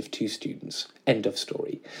abusive to students. End of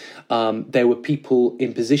story. There were people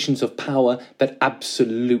in positions of power that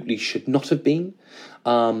absolutely should not have been.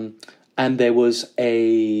 And there was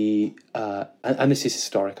and this is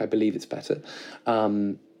historic, I believe it's better,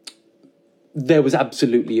 there was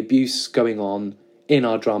absolutely abuse going on in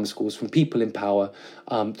our drama schools from people in power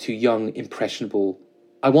to young, impressionable,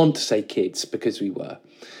 I want to say kids, because we were.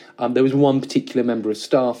 There was one particular member of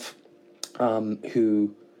staff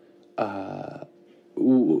who I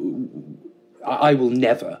will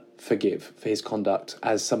never forgive for his conduct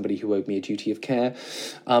as somebody who owed me a duty of care.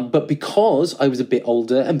 But because I was a bit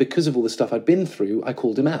older and because of all the stuff I'd been through, I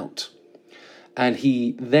called him out. And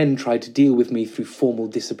he then tried to deal with me through formal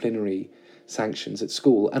disciplinary sanctions at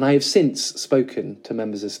school. And I have since spoken to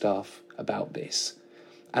members of staff about this.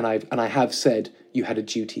 And I have said, you had a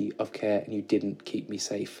duty of care and you didn't keep me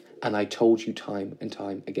safe. And I told you time and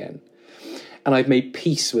time again. And I've made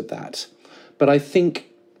peace with that. But I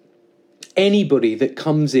think anybody that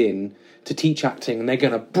comes in to teach acting and they're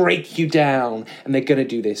going to break you down and they're going to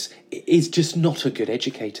do this is just not a good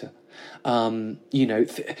educator. The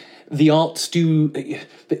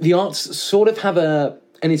arts sort of have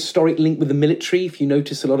an historic link with the military. If you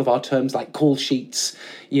notice a lot of our terms like call sheets,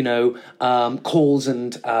 calls,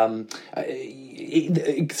 and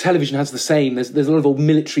television has the same. There's a lot of old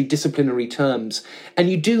military disciplinary terms,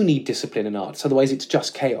 and you do need discipline in arts, otherwise it's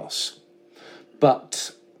just chaos.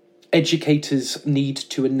 But educators need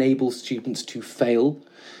to enable students to fail,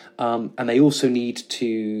 and they also need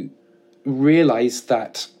to realise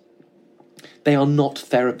that they are not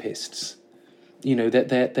therapists.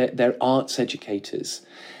 They're arts educators.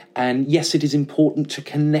 And yes, it is important to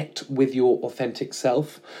connect with your authentic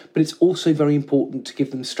self, but it's also very important to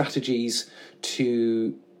give them strategies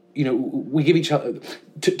to, we give each other,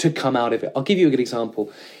 to come out of it. I'll give you a good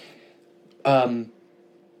example.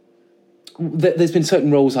 There's been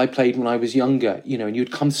certain roles I played when I was younger, and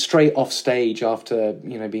you'd come straight off stage after,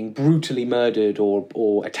 being brutally murdered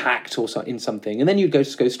or attacked or in something, and then you'd go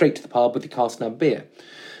straight to the pub with the cask and have a beer.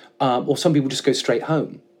 Or some people just go straight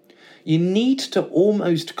home. You need to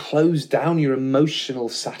almost close down your emotional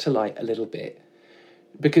satellite a little bit,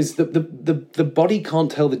 because the body can't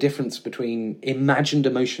tell the difference between imagined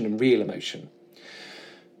emotion and real emotion.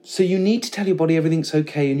 So you need to tell your body everything's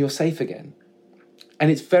okay and you're safe again. And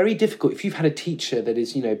it's very difficult if you've had a teacher that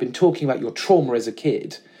is, been talking about your trauma as a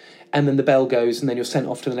kid, and then the bell goes and then you're sent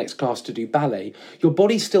off to the next class to do ballet. Your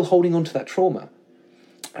body's still holding on to that trauma.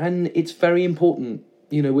 And it's very important.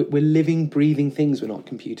 We're living, breathing things. We're not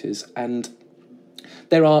computers. And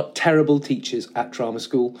there are terrible teachers at drama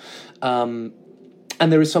school. And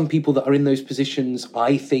there are some people that are in those positions,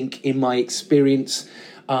 I think, in my experience,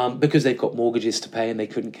 because they've got mortgages to pay and they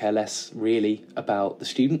couldn't care less really about the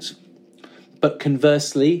students. But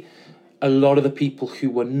conversely, a lot of the people who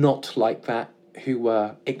were not like that, who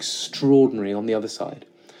were extraordinary on the other side.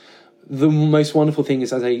 The most wonderful thing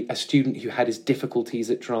is, as a student who had his difficulties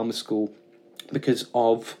at drama school because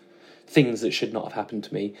of things that should not have happened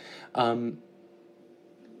to me,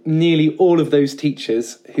 nearly all of those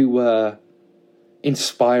teachers who were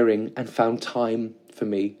inspiring and found time for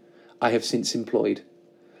me, I have since employed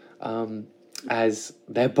as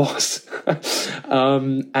their boss.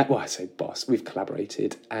 I say boss, we've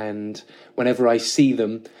collaborated, and whenever I see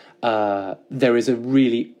them, there is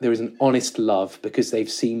an honest love, because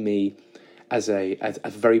they've seen me as a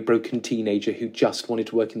very broken teenager who just wanted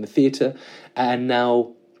to work in the theatre, and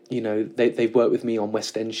now, you know, they've worked with me on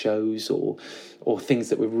West End shows or things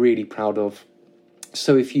that we're really proud of.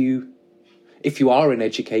 So if you are an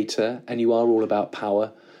educator and you are all about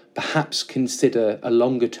power, perhaps consider a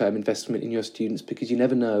longer term investment in your students, because you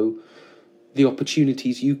never know the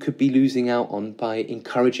opportunities you could be losing out on by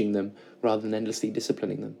encouraging them rather than endlessly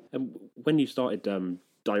disciplining them. And when you started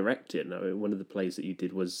directing, one of the plays that you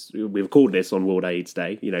did was, we recorded this on World AIDS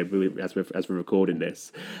Day, you know, as we're recording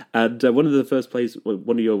this, and one of the first plays,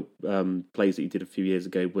 one of your plays that you did a few years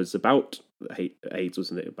ago was about AIDS,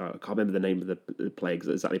 wasn't it? About, I can't remember the name of the play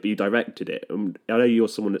exactly, but you directed it. I know you're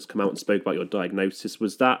someone that's come out and spoke about your diagnosis.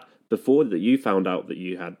 Was that before that you found out that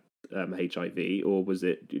you had HIV, or was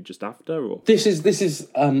it just after? Or this is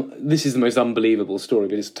the most unbelievable story,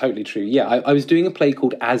 but it's totally true. Yeah, I was doing a play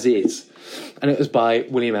called As Is, and it was by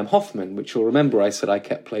William M. Hoffman, which you'll remember I said I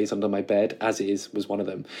kept plays under my bed. As Is was one of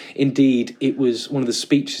them. Indeed, it was one of the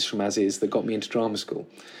speeches from As Is that got me into drama school.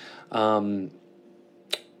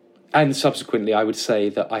 And subsequently, I would say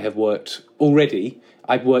that I've worked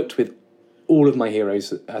with all of my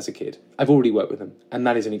heroes as a kid. I've already worked with them, and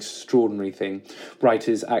that is an extraordinary thing.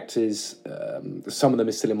 Writers, actors, some of them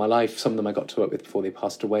are still in my life, some of them I got to work with before they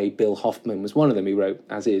passed away. Bill Hoffman was one of them who wrote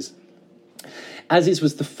As Is. As Is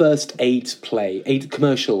was the first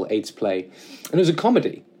commercial AIDS play, and it was a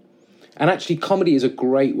comedy. And actually, comedy is a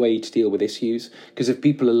great way to deal with issues, because if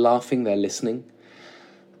people are laughing, they're listening.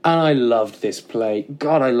 And I loved this play.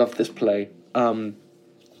 God, I loved this play. And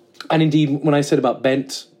indeed, when I said about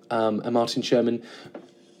Bent and Martin Sherman,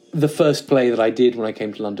 the first play that I did when I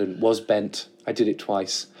came to London was Bent. I did it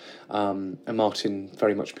twice. And Martin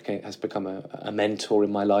very much has become a mentor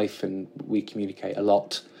in my life, and we communicate a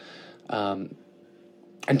lot.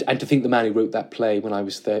 And to think the man who wrote that play when I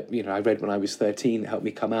was I read when I was 13, that helped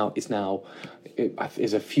me come out, is now,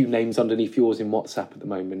 is a few names underneath yours in WhatsApp at the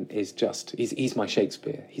moment, is just, he's my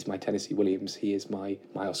Shakespeare, he's my Tennessee Williams, he is my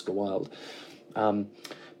Oscar Wilde.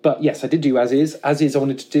 But yes, I did do As Is I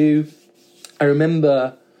wanted to do. I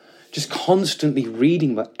remember just constantly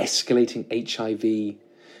reading about escalating HIV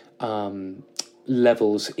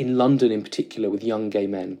levels in London in particular with young gay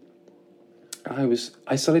men.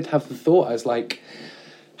 I started to have the thought, I was like,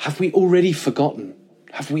 have we already forgotten?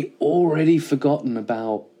 Have we already forgotten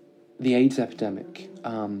about the AIDS epidemic?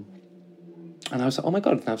 And I was like, oh my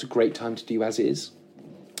God, now's a great time to do As Is.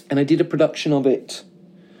 And I did a production of it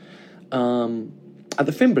at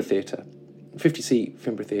the Finborough Theatre, 50-seat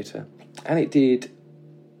Finborough Theatre. And it did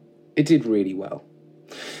really well.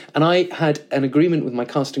 And I had an agreement with my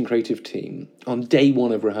cast and creative team on day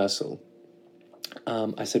one of rehearsal.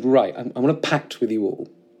 I said, right, I want to pact with you all.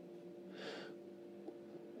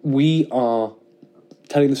 We are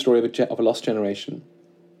telling the story of a lost generation,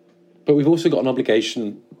 but we've also got an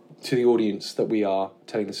obligation to the audience that we are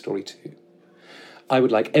telling the story to. I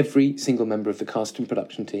would like every single member of the cast and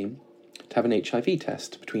production team to have an HIV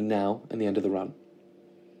test between now and the end of the run.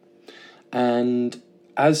 And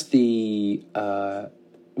as the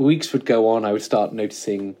weeks would go on, I would start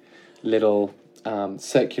noticing little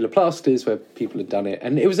circular plasters where people had done it.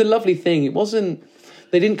 And it was a lovely thing. It wasn't,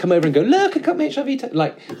 they didn't come over and go, look, I cut my HIV test.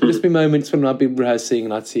 Like, there'd just be moments when I'd be rehearsing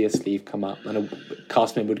and I'd see a sleeve come up and a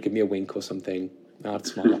cast member would give me a wink or something. And I'd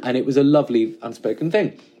smile. And it was a lovely unspoken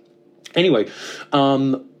thing. Anyway,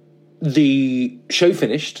 the show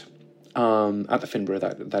finished at the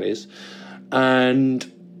Finborough, that is.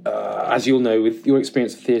 And as you'll know, with your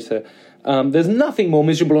experience of theatre, there's nothing more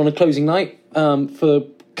miserable on a closing night for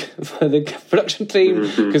the production team,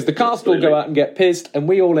 because the cast all go out and get pissed, and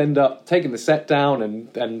we all end up taking the set down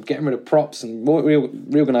and getting rid of props and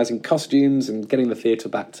reorganising costumes and getting the theatre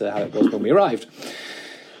back to how it was when we arrived.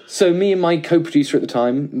 So me and my co-producer at the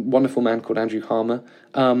time, wonderful man called Andrew Harmer,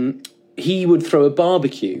 he would throw a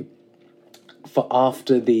barbecue for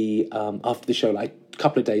after the show, like a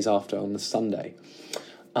couple of days after, on the Sunday.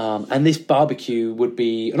 And this barbecue would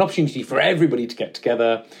be an opportunity for everybody to get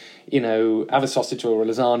together. have a sausage or a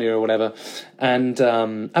lasagna or whatever, and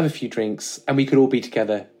have a few drinks, and we could all be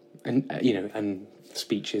together, and and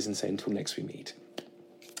speeches and say until next we meet.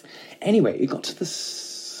 Anyway, it got to the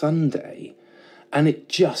Sunday, and it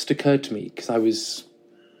just occurred to me, because I was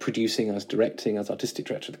producing, I was directing, I was artistic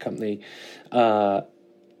director of the company. I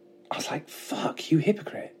was like, "Fuck, you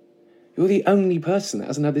hypocrite! You're the only person that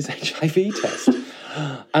hasn't had this HIV test,"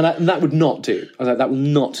 and that would not do. I was like, "That will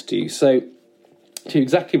not do." So, to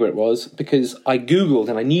exactly where it was, because I Googled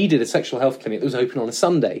and I needed a sexual health clinic that was open on a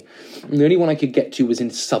Sunday. And the only one I could get to was in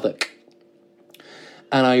Southwark.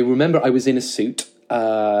 And I remember I was in a suit,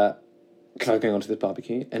 because I was going on to this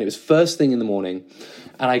barbecue, and it was first thing in the morning,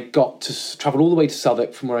 and I got to travel all the way to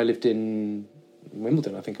Southwark from where I lived in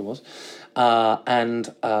Wimbledon, I think it was.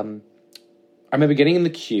 And I remember getting in the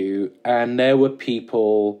queue, and there were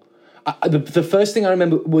people... The first thing I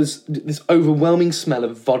remember was this overwhelming smell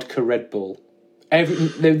of vodka Red Bull.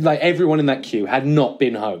 Everyone in that queue had not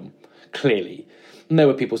been home, clearly. And there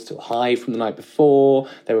were people still high from the night before.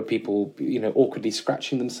 There were people, awkwardly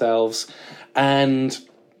scratching themselves. And,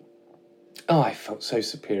 I felt so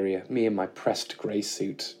superior. Me in my pressed grey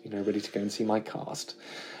suit, ready to go and see my cast.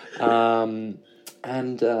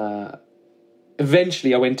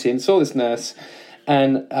 Eventually I went in, saw this nurse,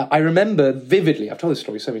 and I remember vividly, I've told this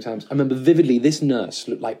story so many times, I remember vividly this nurse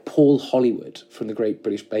looked like Paul Hollywood from the Great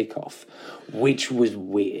British Bake Off, which was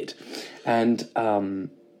weird. And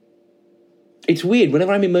it's weird,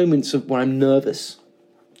 whenever I'm in moments where I'm nervous,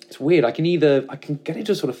 it's weird, I can get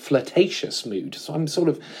into a sort of flirtatious mood, so I'm sort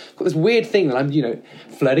of got this weird thing that I'm,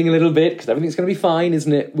 flirting a little bit, because everything's going to be fine,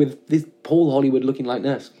 isn't it, with this Paul Hollywood looking like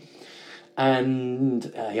nurse. And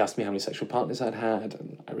he asked me how many sexual partners I'd had,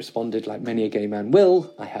 and I responded like many a gay man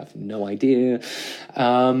will, I have no idea.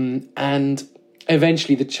 And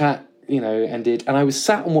eventually the chat, ended, and I was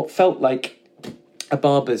sat on what felt like a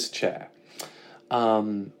barber's chair.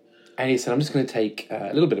 And he said, "I'm just going to take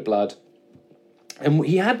a little bit of blood." And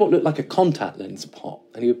he had what looked like a contact lens pot,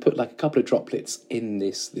 and he would put like a couple of droplets in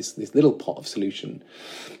this little pot of solution.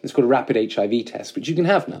 It's called a rapid HIV test, which you can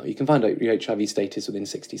have now. You can find out your HIV status within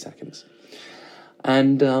 60 seconds.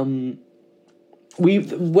 And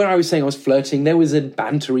where I was saying I was flirting, there was a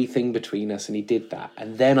bantery thing between us, and he did that.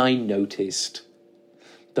 And then I noticed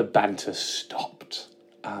the banter stopped.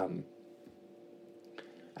 And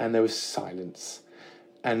there was silence.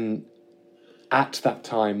 And at that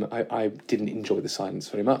time, I didn't enjoy the silence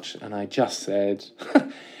very much, and I just said,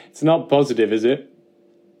 "It's not positive, is it?"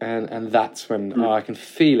 And that's when, I can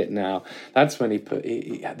feel it now. That's when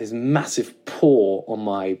he had this massive paw on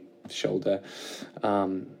my shoulder.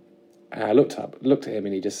 And I looked at him,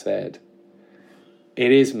 and he just said,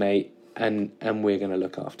 "It is, mate, and we're going to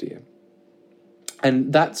look after you."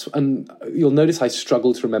 And you'll notice I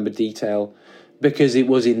struggle to remember detail, because it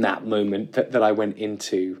was in that moment that I went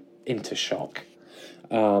into shock.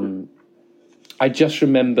 I just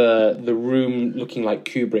remember the room looking like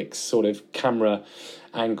Kubrick's sort of camera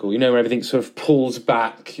angle, where everything sort of pulls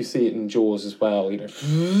back. You see it in Jaws as well,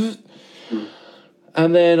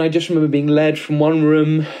 And then I just remember being led from one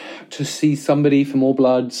room to see somebody for more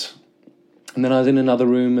bloods, and then I was in another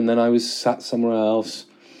room, and then I was sat somewhere else.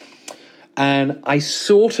 And I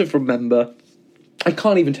sort of remember, I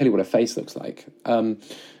can't even tell you what her face looks like. I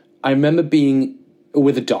remember being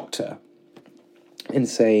with a doctor and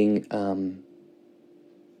saying,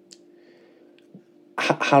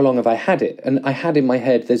 how long have I had it? And I had in my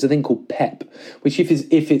head, there's a thing called PEP, which if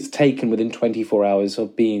it's taken within 24 hours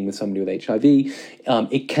of being with somebody with HIV,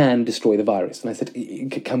 it can destroy the virus. And I said,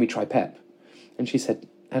 "Can we try PEP?" And she said,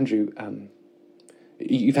 "Andrew,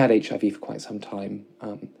 you've had HIV for quite some time.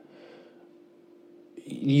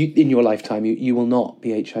 In your lifetime, you will not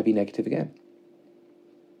be HIV negative again."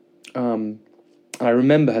 I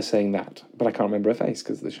remember her saying that, but I can't remember her face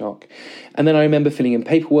because of the shock. And then I remember filling in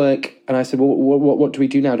paperwork, and I said, "Well, what do we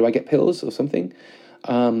do now? Do I get pills or something?"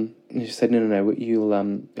 And she said, No. You'll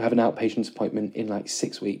have an outpatient's appointment in like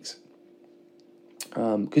 6 weeks.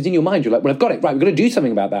 Because in your mind, you're like, "Well, I've got it. Right, we've got to do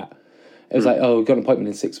something about that." It was like, "Oh, we've got an appointment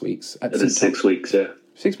in 6 weeks." In 6 weeks, yeah.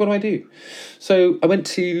 6, what do I do? So I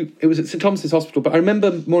went it was at St Thomas's Hospital, but I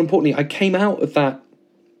remember, more importantly, I came out of that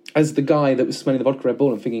as the guy that was smelling the vodka Red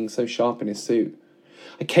Bull and thinking so sharp in his suit.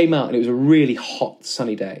 I came out and it was a really hot,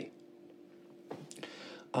 sunny day.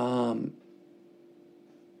 And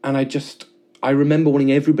I remember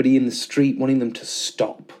wanting everybody in the street, wanting them to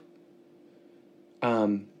stop.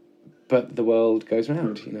 But the world goes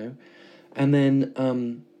round, And then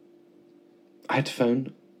I had to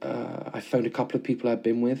phone. I phoned a couple of people I'd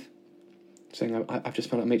been with, saying, "I've just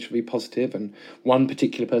found out I'm HIV positive." And one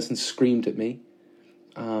particular person screamed at me,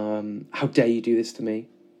 "How dare you do this to me?"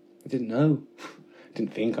 I didn't know.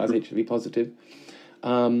 Didn't think I was HIV positive.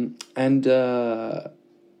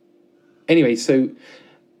 Anyway, so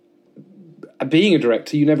being a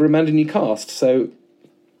director, you never abandon your cast. So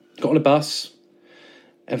got on a bus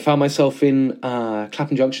and found myself in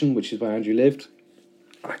Clapham Junction, which is where Andrew lived.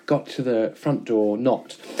 I got to the front door,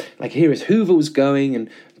 knocked. Like, here is Hoover was going and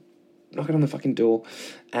knocking on the fucking door.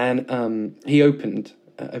 And he opened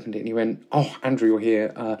it and he went, "Oh, Andrew, you're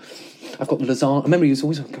here. I've got the lasagna." I remember he was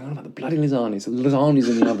always going on about the bloody lasagnas. The lasagna's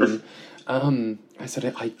in the oven. I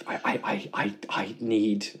said, I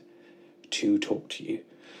need to talk to you.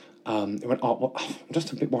 He went, "Oh, well, I'm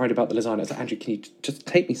just a bit worried about the lasagna." I was like, "Andrew, can you just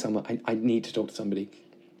take me somewhere? I need to talk to somebody."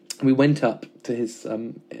 And we went up to his,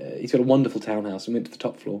 he's got a wonderful townhouse, and went to the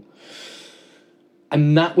top floor.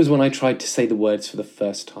 And that was when I tried to say the words for the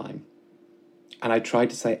first time. And I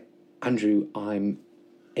tried to say, "Andrew, I'm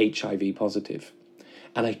HIV positive."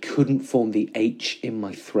 And I couldn't form the H in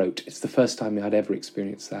my throat. It's the first time I'd ever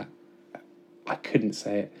experienced that. I couldn't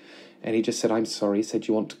say it. And he just said, "I'm sorry." He said,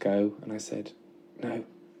 "Do you want to go?" And I said, "No."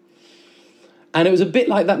 And it was a bit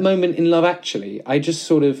like that moment in Love Actually. I just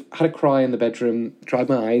sort of had a cry in the bedroom, dried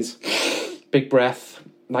my eyes, big breath,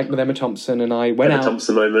 like with Emma Thompson, and I went out. Emma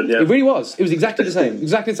Thompson moment, yeah. It really was. It was exactly the same.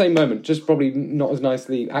 Exactly the same moment, just probably not as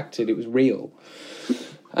nicely acted. It was real.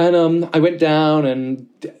 And I went down and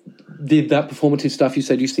did that performative stuff you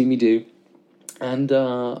said you see me do. And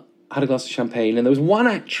had a glass of champagne. And there was one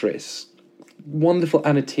actress, wonderful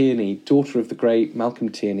Anna Tierney, daughter of the great Malcolm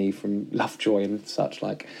Tierney from Lovejoy and such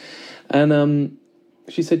like. And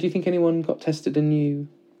she said, "Do you think anyone got tested in you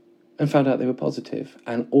and found out they were positive?"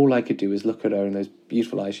 And all I could do was look at her and those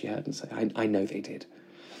beautiful eyes she had and say, I know they did.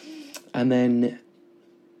 And then,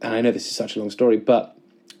 and I know this is such a long story, but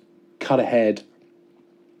cut ahead.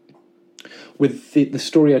 With the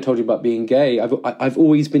story I told you about being gay, I've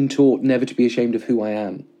always been taught never to be ashamed of who I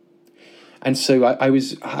am. And so I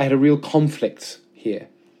had a real conflict here.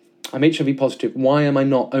 I'm HIV positive. Why am I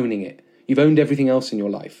not owning it? You've owned everything else in your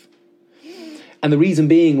life. And the reason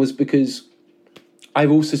being was because I've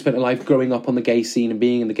also spent a life growing up on the gay scene and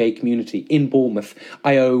being in the gay community in Bournemouth.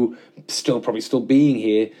 I owe probably still being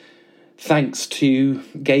here thanks to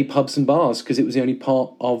gay pubs and bars, because it was the only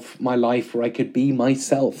part of my life where I could be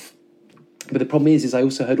myself. But the problem is I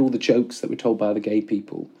also heard all the jokes that were told by other gay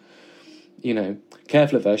people. You know,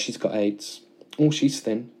 careful of her, she's got AIDS. Oh, she's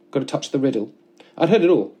thin. Got to touch the riddle. I'd heard it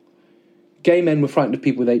all. Gay men were frightened of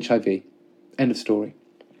people with HIV. End of story.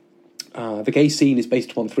 The gay scene is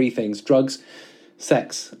based upon three things: drugs,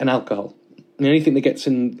 sex, and alcohol. And anything that gets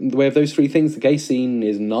in the way of those three things, the gay scene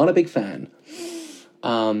is not a big fan.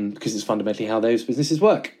 Because it's fundamentally how those businesses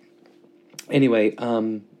work. Anyway,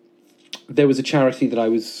 there was a charity that I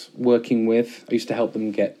was working with. I used to help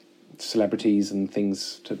them get celebrities and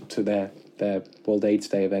things to their World AIDS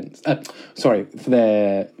Day events. For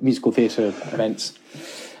their musical theatre events.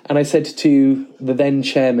 And I said to the then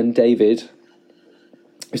chairman, David,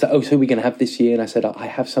 he's like, "Oh, so are we going to have this year?" And I said, I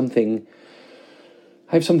have something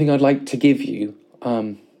I'd like to give you.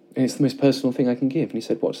 And it's the most personal thing I can give. And he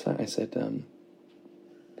said, "What's that?" I said,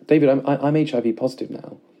 "David, I'm HIV positive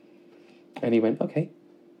now." And he went, "Okay."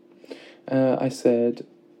 I said,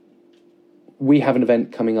 "We have an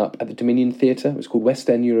event coming up at the Dominion Theatre. It was called West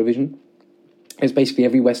End Eurovision. It's basically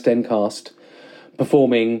every West End cast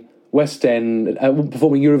performing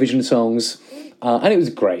Eurovision songs. And it was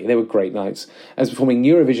great. They were great nights. I was performing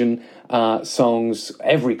Eurovision songs,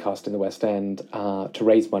 every cast in the West End, to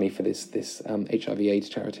raise money for this HIV/AIDS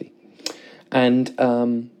charity. And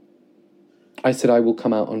I said I will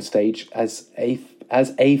come out on stage as a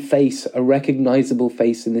face, a recognisable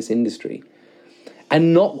face in this industry.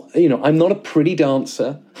 And not, I'm not a pretty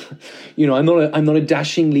dancer. I'm not a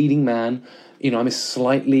dashing leading man. I'm a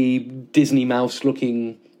slightly Disney mouse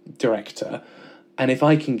looking director. And if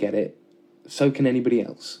I can get it, so can anybody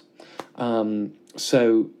else.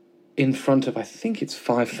 So in front of, I think it's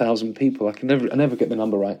 5,000 people. I never get the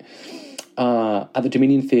number right. At the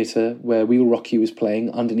Dominion Theatre, where We Will Rock You was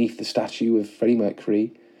playing, underneath the statue of Freddie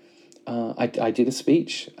Mercury, I did a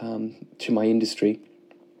speech to my industry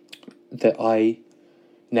that I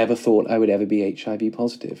never thought I would ever be HIV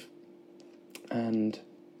positive. And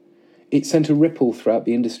it sent a ripple throughout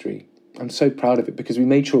the industry. I'm so proud of it because we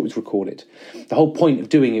made sure it was recorded. The whole point of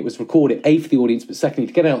doing it was record it, A, for the audience, but secondly,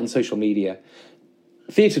 to get it out on social media.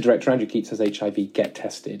 Theatre director Andrew Keates has HIV, get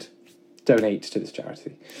tested, donate to this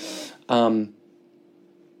charity. And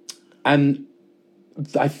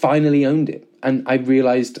I finally owned it. And I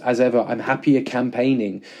realised, as ever, I'm happier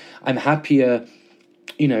campaigning. I'm happier,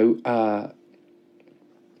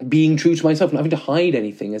 being true to myself, not having to hide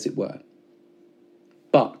anything, as it were.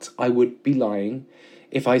 But I would be lying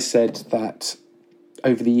if I said that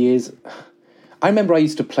over the years, I remember I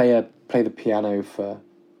used to play the piano for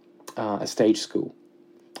a stage school.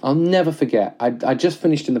 I'll never forget. I just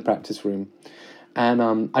finished in the practice room, and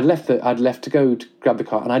I'd left to go to grab the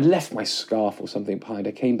car, and I'd left my scarf or something behind.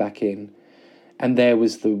 I came back in, and there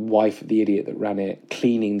was the wife of the idiot that ran it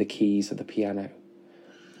cleaning the keys of the piano.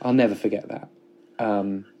 I'll never forget that.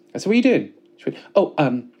 I said, "What are you doing?" She went, "Oh,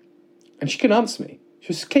 and she couldn't answer me. She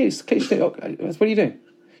was, Keates, what are you doing?"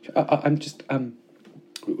 I'm just,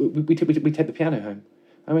 we take the piano home.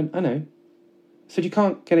 I went, "I know." I said, "You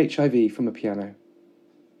can't get HIV from a piano."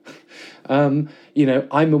 I'm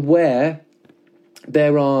aware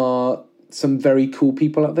there are some very cool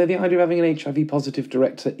people out there. The idea of having an HIV positive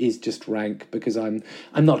director is just rank, because I'm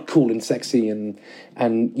not cool and sexy and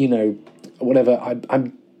whatever.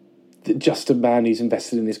 I'm just a man who's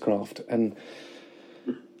invested in this craft, and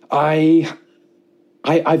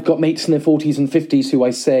I've got mates in their 40s and 50s who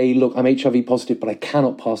I say, "Look, I'm HIV positive, but I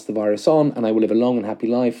cannot pass the virus on, and I will live a long and happy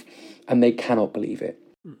life," and they cannot believe it.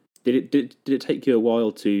 Did it take you a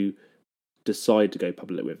while to decide to go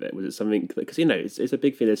public with it? Was it something, because it's a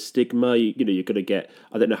big thing, there's stigma, you're going to get,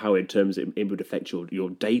 I don't know how in terms it would affect your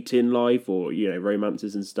dating life or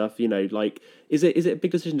romances and stuff, is it a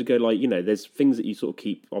big decision to go, there's things that you sort of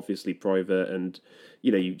keep obviously private and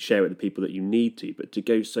you share with the people that you need to, but to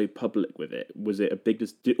go so public with it, was it a big,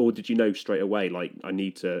 or did you know straight away, I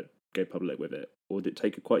need to go public with it, or did it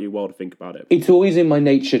take quite a while to think about it? It's always in my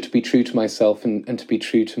nature to be true to myself and to be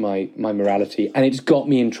true to my morality, and it's got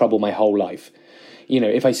me in trouble my whole life.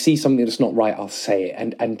 If I see something that's not right, I'll say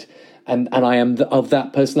it, and I am of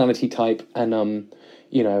that personality type, and I'm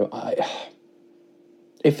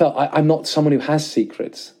not someone who has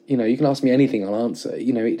secrets. You can ask me anything, I'll answer.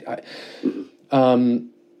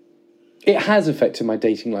 It has affected my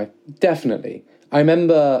dating life, definitely. I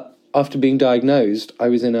remember after being diagnosed, I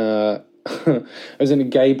was in a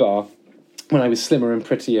gay bar when I was slimmer and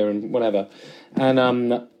prettier and whatever, and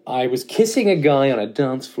I was kissing a guy on a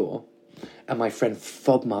dance floor, and my friend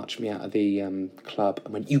fob marched me out of the club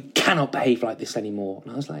and went, "You cannot behave like this anymore."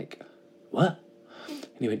 And I was like, "What?"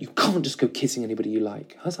 And he went, "You can't just go kissing anybody you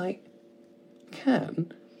like." I was like, "I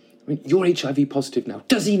can. I mean, you're HIV positive now.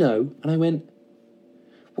 Does he know?" And I went,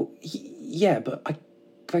 "Well, yeah, but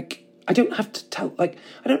I don't have to tell. I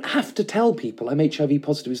don't have to tell people I'm HIV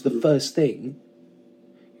positive is the first thing."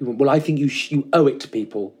 He went, "Well, I think you owe it to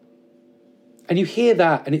people." And you hear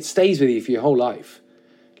that, and it stays with you for your whole life.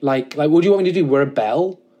 Like, what do you want me to do? Wear a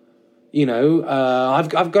bell?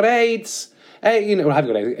 I've got AIDS. Hey, I've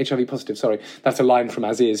got HIV positive. Sorry, that's a line from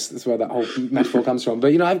As Is. That's where that whole metaphor comes from.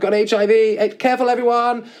 But I've got HIV. Careful,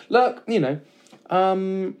 everyone. Look,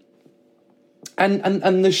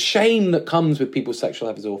 And the shame that comes with people's sexual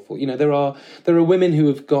life is awful. There are women who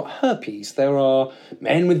have got herpes. There are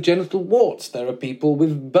men with genital warts. There are people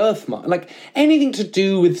with birthmarks. Anything to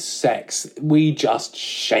do with sex, we just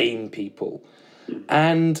shame people.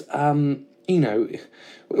 And, when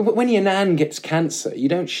your nan gets cancer, you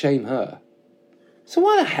don't shame her. So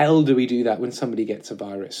why the hell do we do that when somebody gets a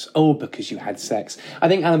virus? Oh, because you had sex. I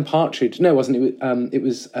think Alan Partridge, no, it wasn't. It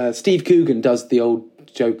was Steve Coogan does the old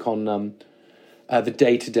joke on the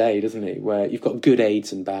day-to-day, doesn't he? Where you've got good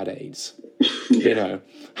AIDS and bad AIDS.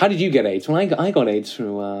 How did you get AIDS? Well, I got AIDS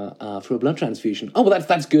through a blood transfusion. Oh, well,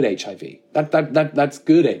 that's good HIV. That's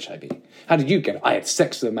good HIV. How did you get it? I had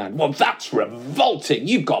sex with a man. Well, that's revolting.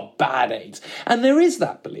 You've got bad AIDS. And there is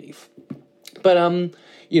that belief. But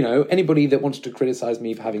anybody that wants to criticize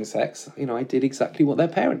me for having sex, I did exactly what their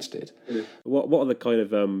parents did. What are the kind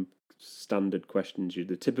of standard questions,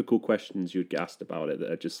 the typical questions you'd get asked about it that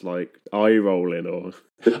are just eye rolling? Or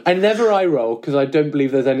I never eye roll, because I don't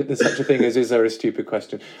believe there's such a thing as is there a stupid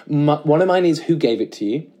question. One of mine is, who gave it to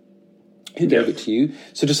you? Who gave it to you?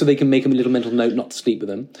 So just so they can make a little mental note not to sleep with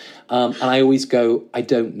them. And I always go, I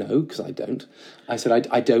don't know, because I don't. I said,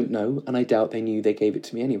 I don't know, and I doubt they knew they gave it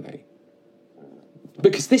to me anyway.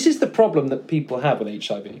 Because this is the problem that people have with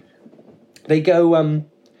HIV. They go,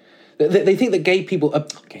 they think that gay people.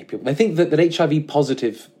 They think that HIV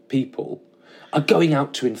positive people are going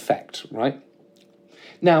out to infect, right?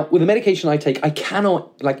 Now, with the medication I take, I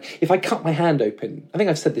cannot, if I cut my hand open, I think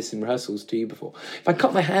I've said this in rehearsals to you before, if I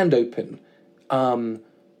cut my hand open and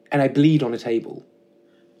I bleed on a table,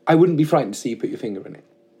 I wouldn't be frightened to see you put your finger in it,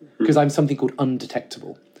 because I'm something called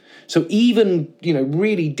undetectable. So even,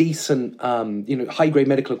 really decent, high-grade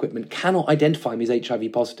medical equipment cannot identify me as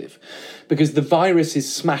HIV positive, because the virus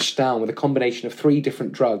is smashed down with a combination of 3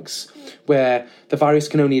 different drugs, where the virus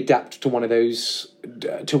can only adapt to one of those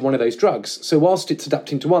to one of those drugs. So whilst it's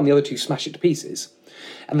adapting to one, the other two smash it to pieces.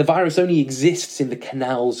 And the virus only exists in the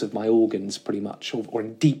canals of my organs, pretty much, or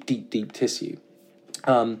in deep, deep, deep tissue.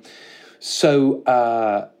 So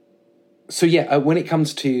when it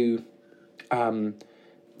comes to...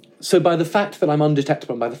 so by the fact that I'm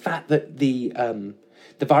undetectable, and by the fact that the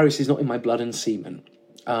virus is not in my blood and semen...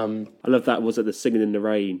 I love that. Was it the singing in the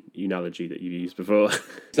rain analogy that you used before?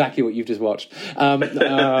 Exactly what you've just watched. God,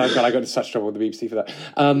 I got into such trouble with the BBC for that.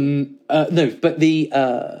 No, but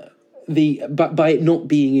but by it not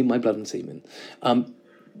being in my blood and semen,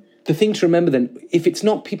 the thing to remember then, if it's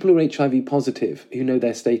not people who are HIV positive who know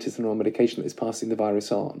their status and are on medication that is passing the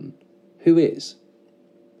virus on, who is?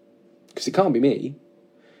 Because it can't be me,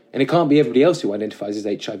 and it can't be everybody else who identifies as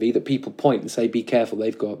HIV that people point and say, "Be careful,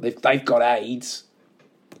 they've got AIDS."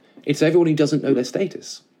 It's everyone who doesn't know their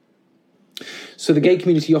status. So the gay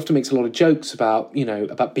community often makes a lot of jokes about,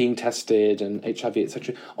 about being tested and HIV,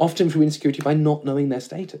 etc., often through insecurity by not knowing their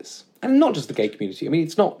status. And not just the gay community. I mean,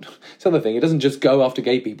 it's another thing. It doesn't just go after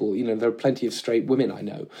gay people. There are plenty of straight women I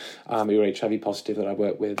know who are HIV positive that I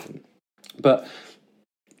work with. But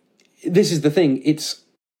this is the thing. It's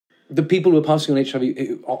the people who are passing on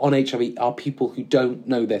HIV are people who don't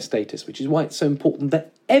know their status, which is why it's so important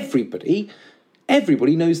that everybody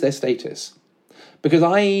knows their status. Because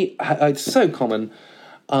it's so common,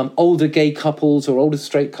 older gay couples or older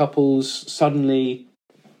straight couples, suddenly,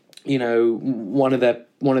 one of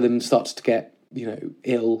them starts to get,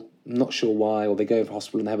 ill, I'm not sure why, or they go into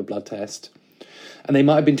hospital and they have a blood test. And they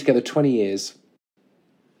might have been together 20 years,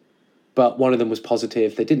 but one of them was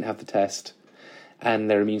positive, they didn't have the test,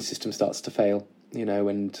 and their immune system starts to fail,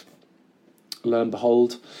 and lo and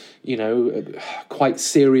behold, quite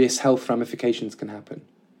serious health ramifications can happen.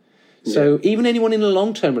 Yeah. So even anyone in a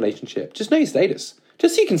long-term relationship, just know your status,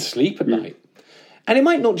 just so you can sleep at night. And it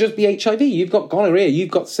might not just be HIV. You've got gonorrhea, you've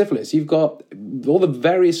got syphilis, you've got all the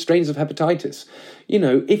various strains of hepatitis.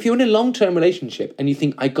 If you're in a long-term relationship and you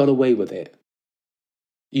think, I got away with it,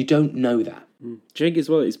 you don't know that. Do you think as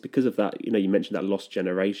well it's because of that, you mentioned that lost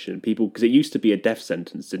generation, people, because it used to be a death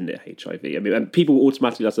sentence, didn't it, HIV? I mean, and people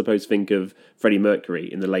automatically, I suppose, think of Freddie Mercury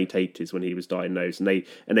in the late 80s when he was diagnosed, and they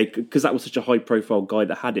because that was such a high-profile guy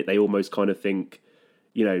that had it, they almost kind of think,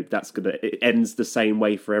 it ends the same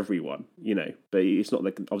way for everyone, but it's not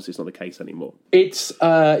obviously it's not the case anymore. It's,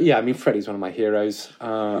 Freddie's one of my heroes,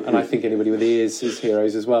 and I think anybody with ears is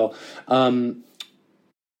heroes as well.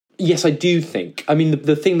 Yes, I do think. I mean,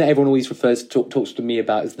 the thing that everyone always talks to me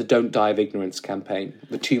about is the Don't Die of Ignorance campaign,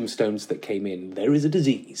 the tombstones that came in. There is a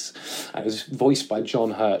disease. It was voiced by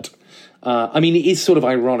John Hurt. It is sort of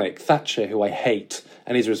ironic. Thatcher, who I hate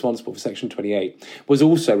and is responsible for Section 28, was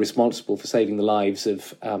also responsible for saving the lives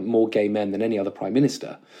of more gay men than any other Prime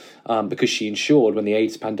Minister, because she ensured when the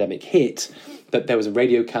AIDS pandemic hit that there was a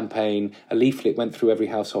radio campaign, a leaflet went through every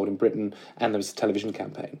household in Britain, and there was a television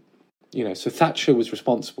campaign. So Thatcher was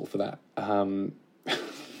responsible for that,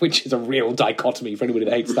 which is a real dichotomy for anybody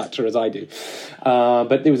that hates Thatcher as I do.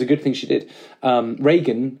 But it was a good thing she did.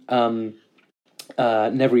 Reagan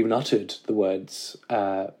never even uttered the words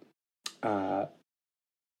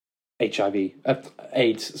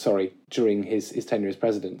AIDS, during his tenure as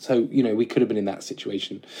president. So, we could have been in that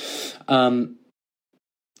situation.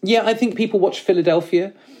 I think people watch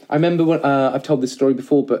Philadelphia. I remember when I've told this story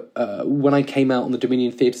before, but when I came out on the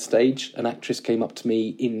Dominion Theatre stage, an actress came up to me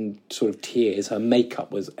in sort of tears. Her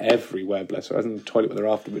makeup was everywhere, bless her. I was in the toilet with her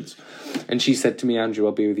afterwards. And she said to me, "Andrew,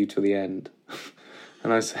 I'll be with you till the end."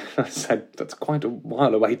 And I said, "That's quite a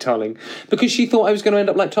while away, darling." Because she thought I was going to end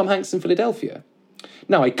up like Tom Hanks in Philadelphia.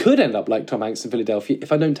 Now, I could end up like Tom Hanks in Philadelphia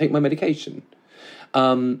if I don't take my medication.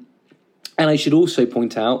 And I should also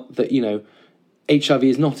point out that, HIV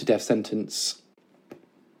is not a death sentence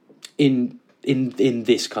in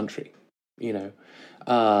this country.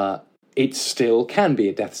 It still can be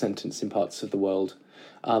a death sentence in parts of the world.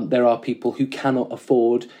 There are people who cannot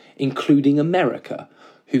afford, including America,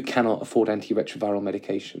 who cannot afford antiretroviral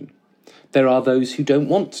medication. There are those who don't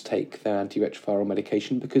want to take their antiretroviral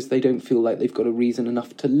medication because they don't feel like they've got a reason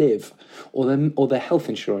enough to live, or their health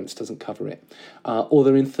insurance doesn't cover it, or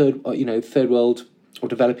they're in third world or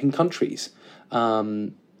developing countries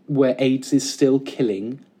where AIDS is still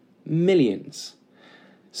killing millions.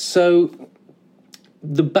 So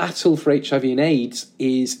the battle for HIV and AIDS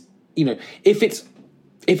is, if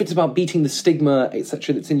it's about beating the stigma,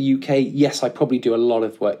 etc., that's in the UK, yes, I probably do a lot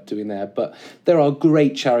of work doing there, but there are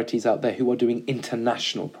great charities out there who are doing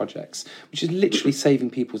international projects, which is literally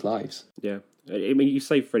saving people's lives. Yeah. I mean, you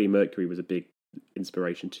say Freddie Mercury was a big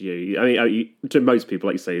inspiration to you? I mean, to most people,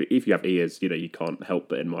 like you say, if you have ears, you can't help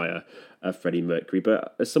but admire Freddie Mercury.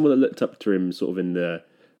 But as someone that looked up to him sort of in the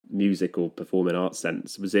music or performing arts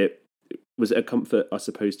sense, was it a comfort, I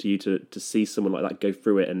suppose, to you to see someone like that go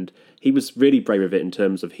through it? And he was really brave with it in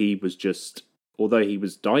terms of he was just, although he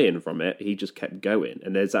was dying from it, he just kept going.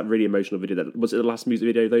 And there's that really emotional video that was it the last music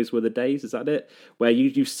video, Those Were the Days, is that it? Where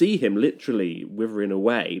you see him literally withering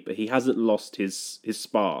away, but he hasn't lost his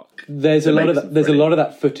spark. There's a lot of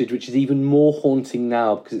that footage which is even more haunting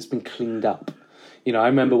now because it's been cleaned up. I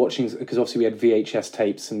remember watching, because obviously we had VHS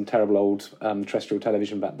tapes and terrible old terrestrial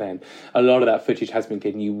television back then. A lot of that footage has been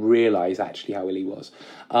cleared, and you realise actually how ill he was.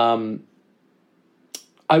 I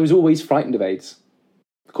was always frightened of AIDS.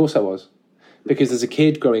 Of course I was. Because as a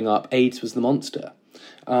kid growing up, AIDS was the monster.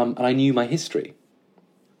 And I knew my history.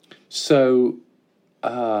 So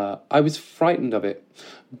I was frightened of it.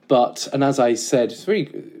 And as I said,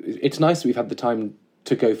 it's nice that we've had the time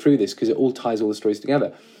to go through this because it all ties all the stories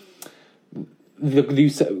together.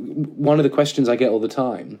 One of the questions I get all the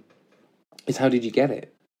time is, how did you get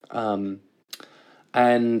it? And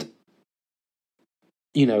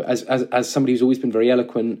as somebody who's always been very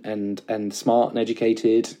eloquent and smart and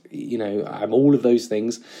educated, I'm all of those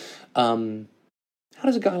things. How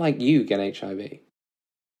does a guy like you get HIV?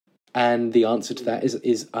 And the answer to that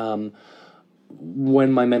is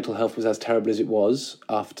when my mental health was as terrible as it was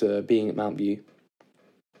after being at Mount View,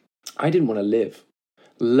 I didn't want to live,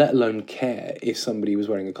 let alone care if somebody was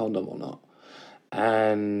wearing a condom or not.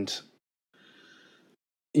 And,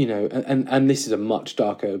 and this is a much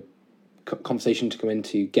darker conversation to go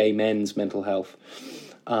into, gay men's mental health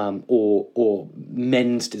or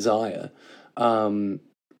men's desire. I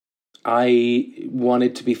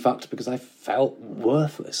wanted to be fucked because I felt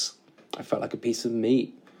worthless. I felt like a piece of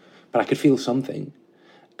meat, but I could feel something.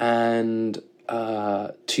 And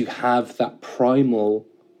to have that primal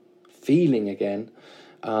feeling again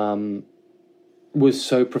was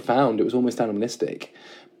so profound. It was almost animalistic.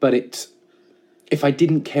 But if I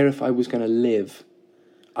didn't care if I was going to live,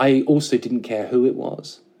 I also didn't care who it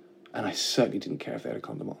was. And I certainly didn't care if they had a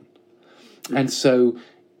condom on. And so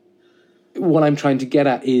what I'm trying to get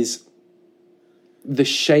at is the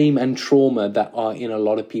shame and trauma that are in a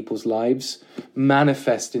lot of people's lives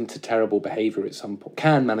manifest into terrible behaviour at some point,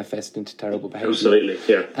 can manifest into terrible behaviour. Absolutely,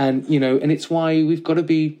 yeah. And, and it's why we've got to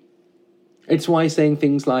be, it's why saying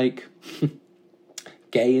things like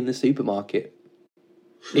gay in the supermarket,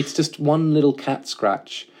 it's just one little cat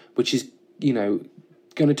scratch, which is,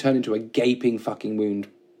 going to turn into a gaping fucking wound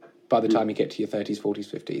by the time you get to your 30s,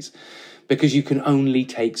 40s, 50s, because you can only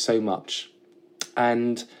take so much.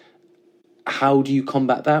 And how do you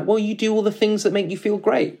combat that? Well, you do all the things that make you feel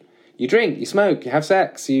great. You drink, you smoke, you have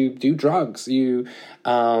sex, you do drugs, you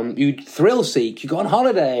thrill seek, you go on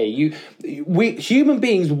holiday. We human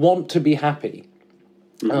beings want to be happy.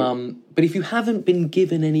 Mm-hmm. But if you haven't been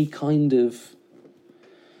given any kind of,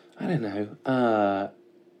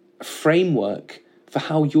 framework for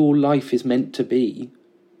how your life is meant to be,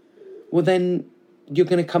 well, then you're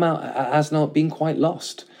going to come out as not being quite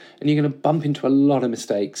lost, and you're going to bump into a lot of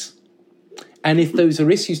mistakes. And if those are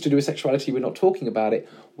issues to do with sexuality, we're not talking about it,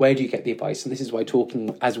 where do you get the advice? And this is why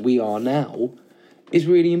talking as we are now is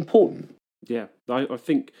really important. Yeah, I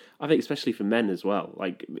think especially for men as well.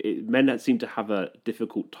 Like men that seem to have a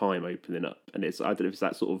difficult time opening up, and I don't know if it's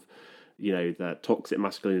that sort of, the toxic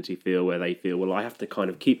masculinity feel where they feel, well, I have to kind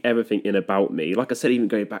of keep everything in about me. Like I said, even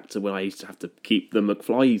going back to when I used to have to keep the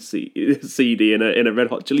McFly CD in a Red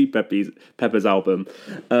Hot Chili Peppers album,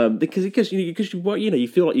 because you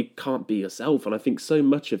feel like you can't be yourself. And I think so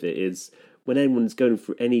much of it is when anyone's going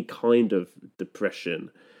through any kind of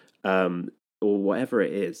depression, or whatever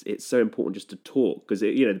it is, it's so important just to talk, because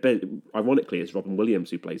ironically, it's Robin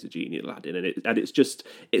Williams who plays the genie in Aladdin, and it's just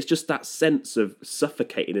that sense of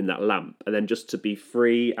suffocating in that lamp, and then just to be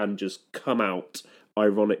free and just come out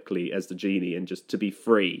ironically as the genie, and just to be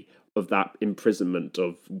free of that imprisonment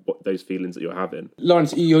of what those feelings that you're having.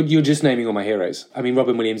 Lawrence, you're just naming all my heroes. I mean,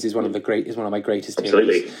 Robin Williams is one of my greatest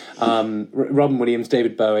Absolutely. heroes. Robin Williams,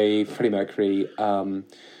 David Bowie, Freddie Mercury.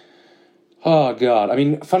 Oh, God. I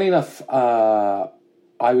mean, funny enough, I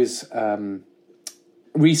was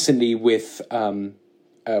recently with a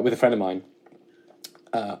friend of mine.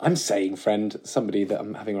 I'm saying friend, somebody that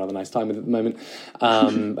I'm having a rather nice time with at the moment.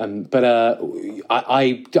 But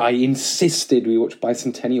I insisted we watch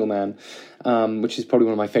Bicentennial Man, which is probably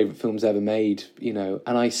one of my favourite films ever made,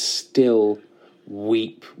 and I still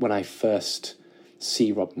weep when I first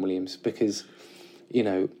see Robin Williams, because,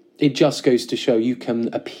 it just goes to show you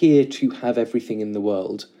can appear to have everything in the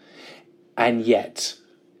world, and yet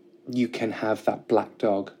you can have that black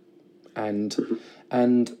dog, and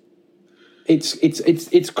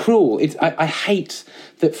it's cruel. I hate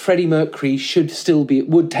that Freddie Mercury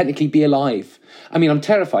would technically be alive. I mean, I'm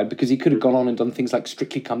terrified because he could have gone on and done things like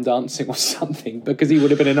Strictly Come Dancing or something, because he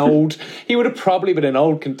would have probably been an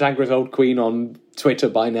old, cantankerous old queen on Twitter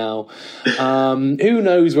by now. Who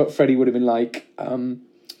knows what Freddie would have been like.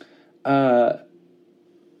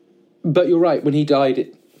 But you're right, when he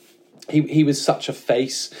died, he was such a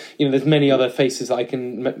face. You know, there's many other faces I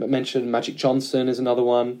can mention. Magic Johnson is another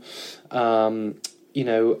one. God,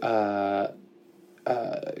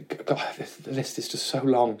 the list is just so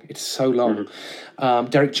long. It's so long. Mm-hmm.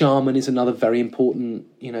 Derek Jarman is another very important,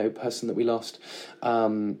 person that we lost.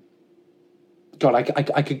 God,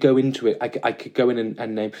 I could go into it. I could go in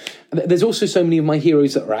and name. There's also so many of my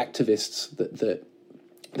heroes that are activists that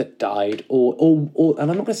died, or and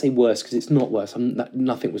I'm not going to say worse because it's not worse.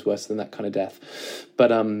 Nothing was worse than that kind of death,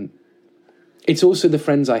 but it's also the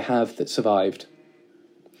friends I have that survived,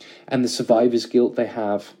 and the survivor's guilt they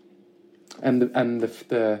have. And there's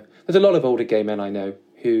a lot of older gay men I know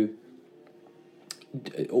who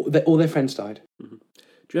all their friends died. Mm-hmm.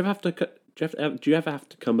 Do you ever have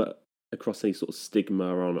to come across any sort of stigma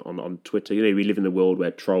on Twitter? You know, we live in a world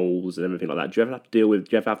where trolls and everything like that. Do you ever have to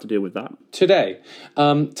deal with that? Today,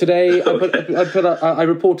 I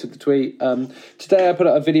reported the tweet. Today I put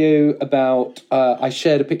out a video about. I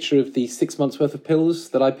shared a picture of the 6 months worth of pills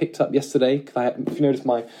that I picked up yesterday. Because if you notice,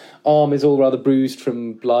 my arm is all rather bruised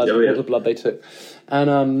from blood, all the blood they took,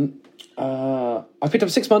 and I picked up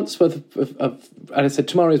 6 months worth of, and I said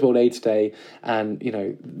tomorrow is World AIDS Day, and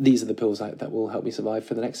these are the pills that will help me survive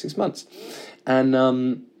for the next 6 months. And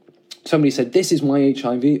somebody said, "This is why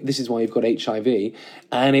HIV. This is why you've got HIV,"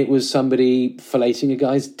 and it was somebody filleting a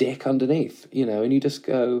guy's dick underneath, and you just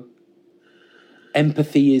go,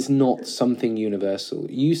 empathy is not something universal.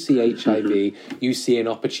 You see HIV, you see an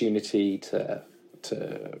opportunity to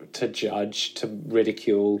judge, to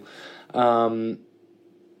ridicule.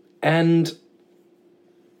 And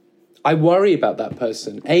I worry about that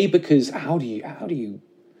person. Because how do you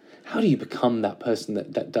become that person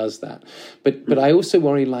that does that? But I also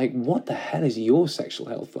worry, like, what the hell is your sexual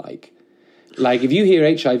health like? Like, if you hear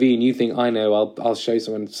HIV and you think, I know, I'll show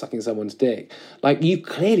someone sucking someone's dick. Like, you've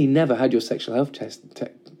clearly never had your sexual health test,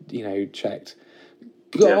 checked.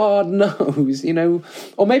 God knows,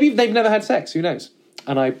 or maybe they've never had sex. Who knows?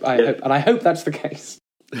 And I hope that's the case.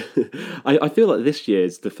 I feel like this year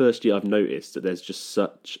is the first year I've noticed that there's just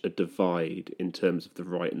such a divide in terms of the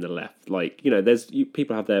right and the left. Like,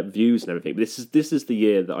 people have their views and everything, but this is the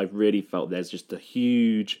year that I've really felt there's just a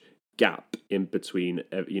huge gap in between,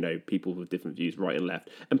 people with different views, right and left.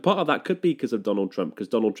 And part of that could be because of Donald Trump, because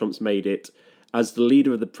Donald Trump's made it, as the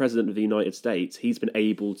leader of the President of the United States, he's been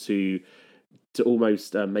able to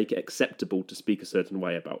almost make it acceptable to speak a certain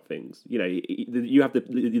way about things. You have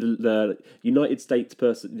the United States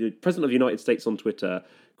person, the President of the United States on Twitter,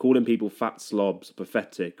 calling people fat slobs,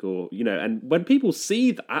 pathetic, or, and when people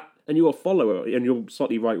see that, and you're a follower, and you're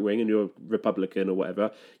slightly right-wing, and you're Republican or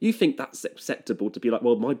whatever, you think that's acceptable to be like,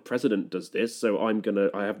 well, my president does this, so I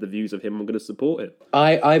have the views of him, I'm going to support it.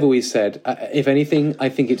 I've always said, if anything, I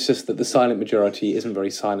think it's just that the silent majority isn't very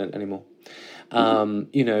silent anymore. And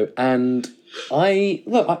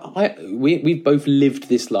we've both lived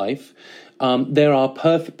this life. There are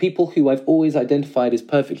perfect people who I've always identified as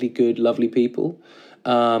perfectly good, lovely people,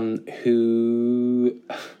 who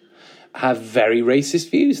have very racist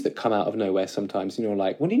views that come out of nowhere sometimes. And you're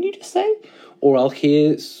like, what did you just say? Or I'll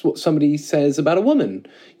hear what somebody says about a woman,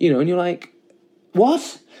 and you're like,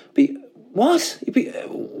 what? What?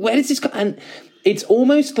 Where does this go? And it's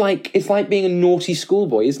almost like, it's like being a naughty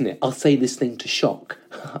schoolboy, isn't it? I'll say this thing to shock,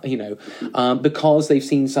 because they've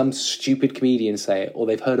seen some stupid comedian say it, or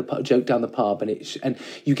they've heard a joke down the pub, and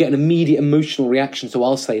you get an immediate emotional reaction, so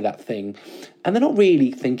I'll say that thing. And they're not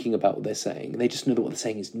really thinking about what they're saying. They just know that what they're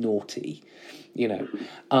saying is naughty,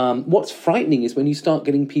 What's frightening is when you start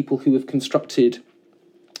getting people who have constructed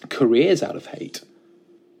careers out of hate,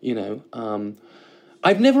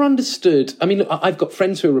 I've never understood. I mean, I've got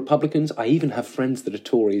friends who are Republicans. I even have friends that are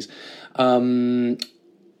Tories. But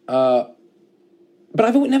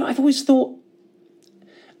I've always thought,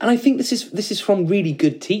 and I think this is from really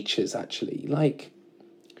good teachers, actually. Like,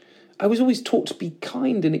 I was always taught to be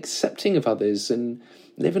kind and accepting of others and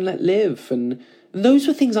live and let live. And those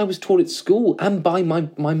were things I was taught at school and by my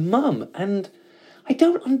mum. And I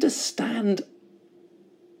don't understand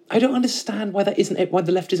why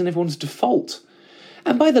the left isn't everyone's default.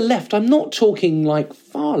 And by the left, I'm not talking like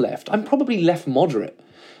far left. I'm probably left moderate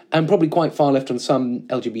and probably quite far left on some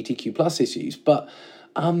LGBTQ plus issues. But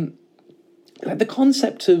the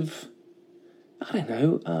concept of I don't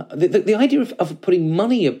know, the idea of putting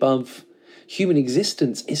money above human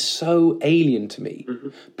existence is so alien to me.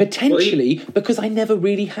 Potentially because I never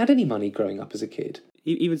really had any money growing up as a kid.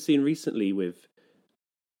 Even seen recently with,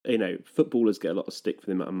 footballers get a lot of stick for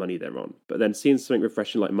the amount of money they're on, but then seeing something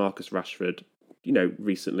refreshing like Marcus Rashford,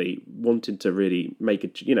 recently wanted to really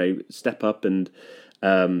make step up and,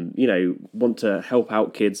 want to help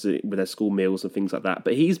out kids with their school meals and things like that.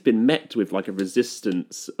 But he's been met with like a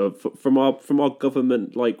resistance from our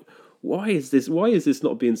government. Like, why is this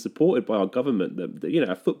not being supported by our government? That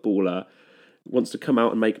a footballer wants to come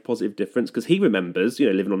out and make a positive difference because he remembers,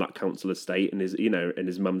 living on that council estate and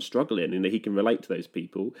his mum struggling, and he can relate to those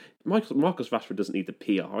people. Marcus Rashford doesn't need the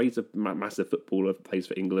PR. He's a massive footballer, plays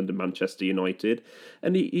for England and Manchester United,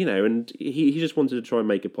 and he just wanted to try and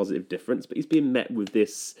make a positive difference, but he's being met with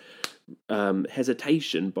this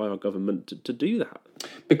hesitation by our government to do that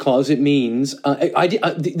because it means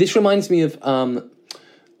this reminds me of an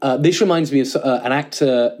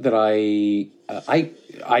actor that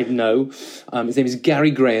I know. His name is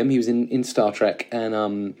Gary Graham. He was in Star Trek,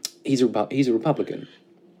 and he's a Republican.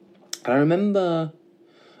 And I remember,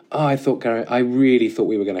 I really thought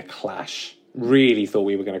we were going to clash. Really thought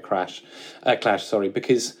we were going to clash. Sorry,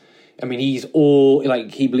 because he's all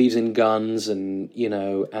like, he believes in guns, and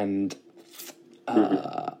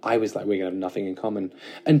I was like, we're going to have nothing in common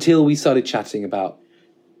until we started chatting about.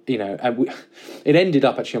 And it ended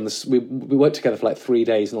up actually we worked together for like 3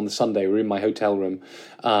 days, and on the Sunday we were in my hotel room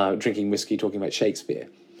drinking whiskey, talking about Shakespeare.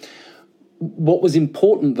 What was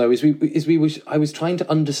important though I was trying to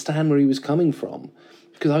understand where he was coming from,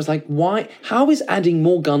 because I was like, why? How is adding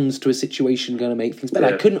more guns to a situation going to make things better?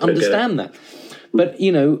 I couldn't understand that. But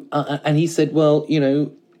and he said, well,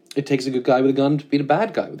 it takes a good guy with a gun to beat a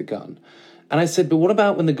bad guy with a gun. And I said, but what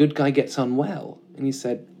about when the good guy gets unwell? And he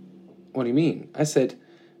said, what do you mean? I said,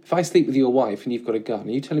 if I sleep with your wife and you've got a gun,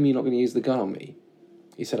 are you telling me you're not going to use the gun on me?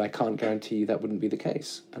 He said, I can't guarantee you that wouldn't be the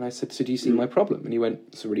case. And I said, so do you see my problem? And he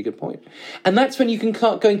went, that's a really good point. And that's when you can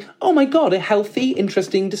start going, oh my God, a healthy,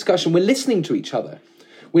 interesting discussion. We're listening to each other.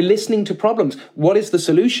 We're listening to problems. What is the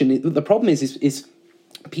solution? The problem is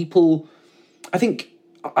people, I think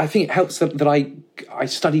it helps that I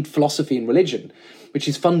studied philosophy and religion, which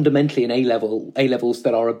is fundamentally an A-levels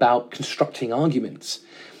that are about constructing arguments.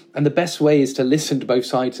 And the best way is to listen to both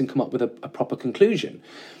sides and come up with a proper conclusion.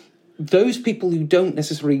 Those people who don't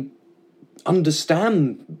necessarily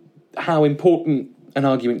understand how important an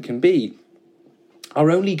argument can be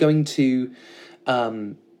are only going to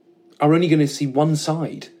see one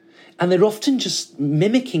side, and they're often just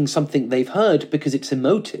mimicking something they've heard because it's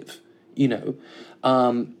emotive. Get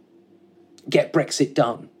Brexit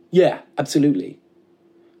done. Yeah, absolutely.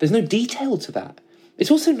 There's no detail to that. It's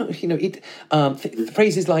also not,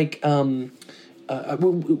 phrases like, we're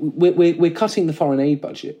cutting the foreign aid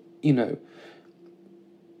budget,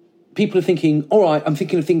 People are thinking, all right, I'm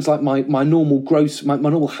thinking of things like my normal my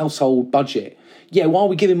normal household budget. Yeah, why are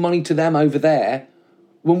we giving money to them over there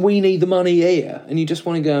when we need the money here? And you just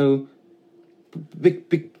want to go,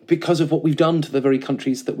 because of what we've done to the very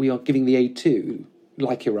countries that we are giving the aid to,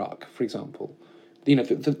 like Iraq, for example.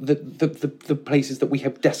 The places that we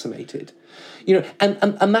have decimated,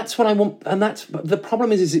 and that's what I want. And that's the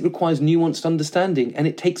problem is it requires nuanced understanding, and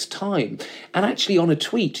it takes time. And actually, on a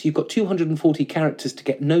tweet, you've got 240 characters to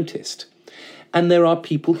get noticed, and there are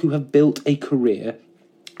people who have built a career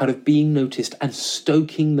out of being noticed and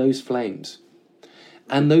stoking those flames.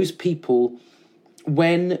 And those people,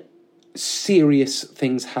 when serious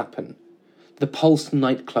things happen, the Pulse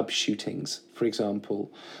nightclub shootings, for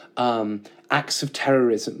example. Acts of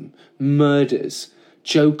terrorism, murders,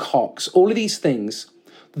 Joe Cox, all of these things,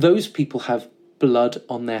 those people have blood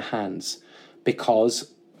on their hands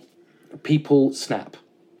because people snap.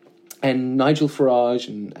 And Nigel Farage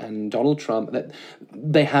and Donald Trump,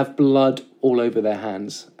 they have blood all over their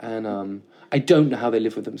hands. And I don't know how they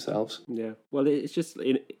live with themselves. Yeah, well, it's just,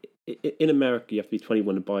 in America, you have to be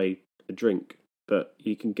 21 to buy a drink. But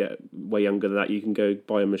you can get way younger than that. You can go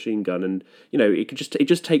buy a machine gun, and it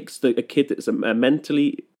just takes a kid that's a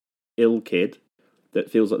mentally ill kid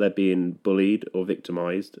that feels like they're being bullied or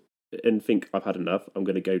victimized, and think, I've had enough. I'm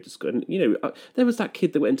going to go to school. And there was that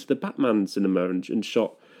kid that went into the Batman cinema and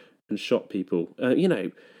shot people.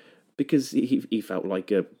 Because he felt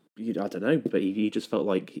like I don't know, but he just felt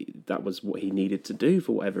like that was what he needed to do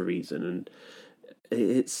for whatever reason, and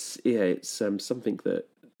it's something that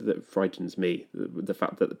frightens me, the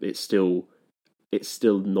fact that it's still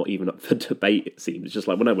not even up for debate. It seems it's just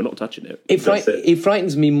like, well, no, we're not touching it. It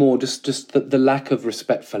frightens me more just the lack of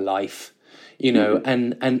respect for life,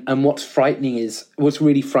 and what's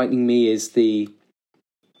really frightening me is the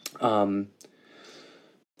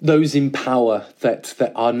those in power that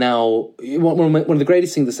are now one of the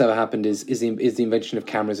greatest things that's ever happened is the invention of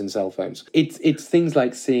cameras and cell phones. It's things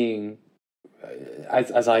like seeing,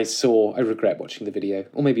 as I saw, I regret watching the video,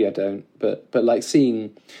 or maybe I don't, but like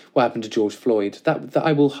seeing what happened to George Floyd,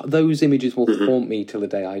 those images will haunt me till the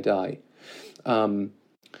day I die.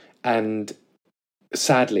 And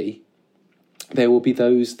sadly, there will be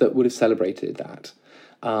those that would have celebrated that,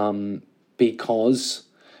 because,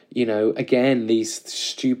 again, these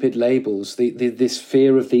stupid labels, this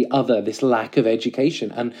fear of the other, this lack of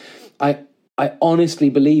education. And I honestly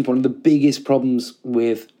believe one of the biggest problems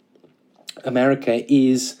with America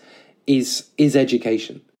is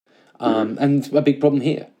education, and a big problem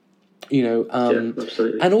here.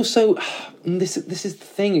 Absolutely. And also, this is the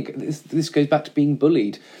thing. This goes back to being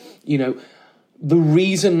bullied. The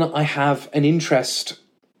reason I have an interest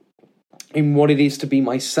in what it is to be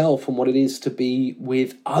myself and what it is to be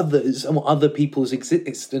with others and what other people's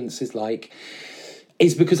existence is like,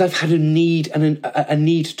 is because I've had a need and a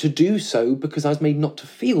need to do so because I was made not to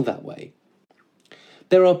feel that way.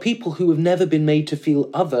 There are people who have never been made to feel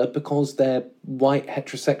other because they're white,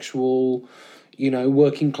 heterosexual,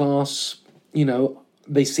 working class.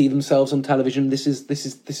 They see themselves on television. This is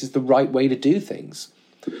the right way to do things.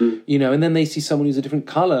 And then they see someone who's a different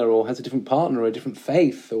colour or has a different partner or a different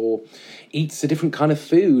faith or eats a different kind of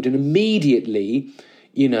food, and immediately,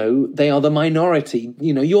 they are the minority.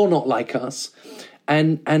 You're not like us,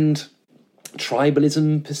 and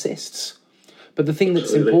tribalism persists. But the thing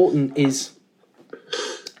that's important is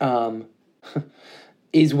when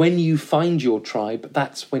you find your tribe,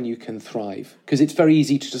 that's when you can thrive, because it's very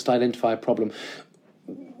easy to just identify a problem.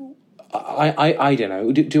 I don't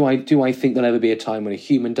know. Do I think there'll ever be a time when a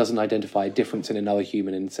human doesn't identify a difference in another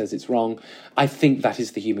human and says it's wrong? I think that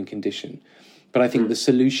is the human condition. But I think the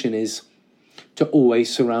solution is to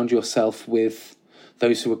always surround yourself with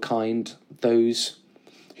those who are kind, those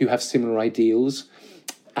who have similar ideals,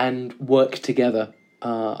 and work together.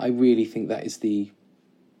 I really think that is the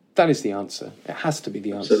answer. It has to be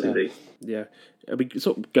the answer. Absolutely. Yeah. I mean,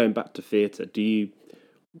 sort of going back to theatre, do you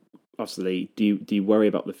worry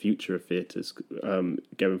about the future of theatres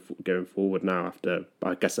going forward now after,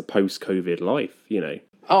 I guess, a post-COVID life?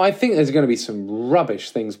 Oh, I think there's going to be some rubbish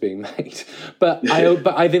things being made, but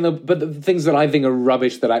I think the things that I think are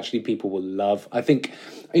rubbish that actually people will love. I think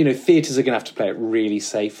theatres are going to have to play it really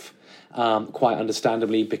safe, quite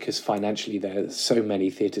understandably, because financially there's so many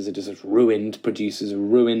theatres are just ruined, producers are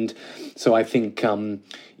ruined. So I think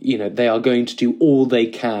they are going to do all they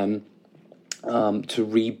can to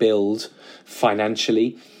rebuild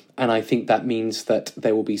financially, and I think that means that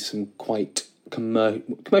there will be some quite commercial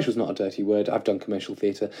is not a dirty word, I've done commercial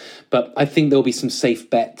theatre, but I think there'll be some safe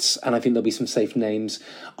bets, and I think there'll be some safe names.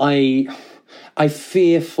 I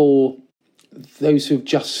fear for those who have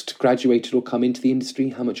just graduated or come into the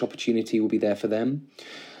industry, how much opportunity will be there for them.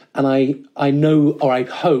 And I know, or I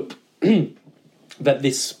hope that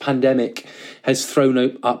this pandemic has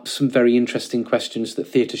thrown up some very interesting questions that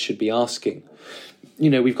theatre should be asking.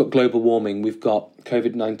 We've got global warming, we've got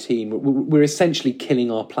COVID-19. We're essentially killing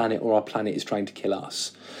our planet, or our planet is trying to kill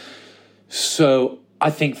us. So I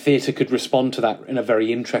think theatre could respond to that in a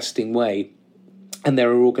very interesting way. And there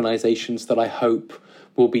are organisations that I hope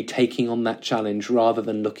will be taking on that challenge rather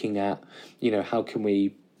than looking at, how can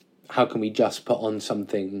we just put on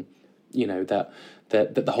something, that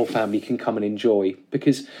the whole family can come and enjoy,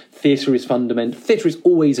 because theatre is fundamental. Theatre is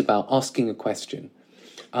always about asking a question.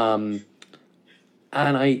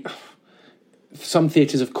 Some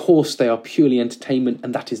theatres, of course, they are purely entertainment,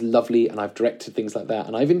 and that is lovely, and I've directed things like that,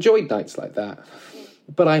 and I've enjoyed nights like that.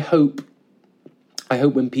 But I hope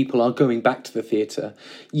when people are going back to the theatre,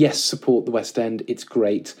 yes, support the West End, it's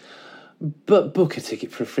great, but book a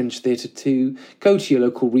ticket for a fringe theatre too. Go to your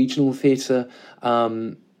local regional theatre,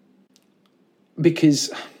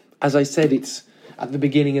 because, as I said, it's at the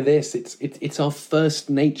beginning of this, it's our first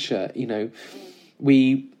nature.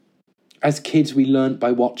 As kids, we learnt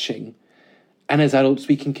by watching, and as adults,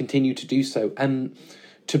 we can continue to do so. And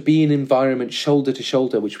to be in an environment shoulder to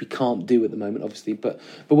shoulder, which we can't do at the moment, obviously, but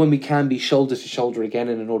when we can be shoulder to shoulder again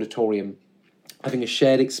in an auditorium, having a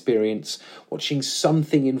shared experience, watching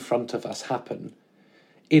something in front of us happen,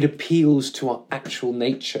 it appeals to our actual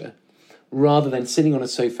nature, rather than sitting on a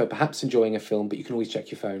sofa, perhaps enjoying a film, but you can always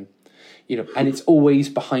check your phone. And it's always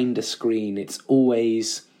behind a screen. You're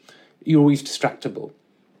always distractible.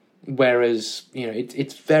 Whereas,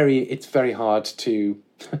 it's very hard to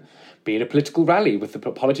be at a political rally with the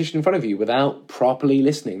politician in front of you without properly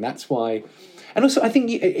listening. That's why. And also, I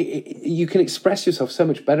think you can express yourself so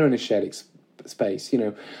much better in a shared space.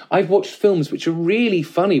 I've watched films which are really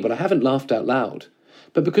funny, but I haven't laughed out loud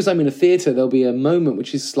But because I'm in a theatre, there'll be a moment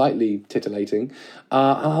which is slightly titillating.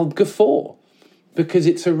 I'll guffaw because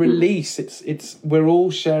it's a release. It's we're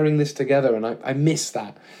all sharing this together, and I miss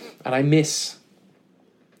that, and I miss.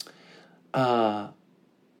 I'm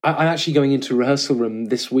actually going into rehearsal room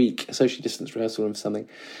this week, a social distance rehearsal room for something,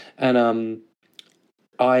 and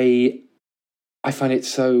I find it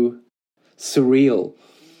so surreal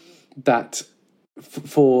that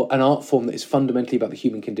for an art form that is fundamentally about the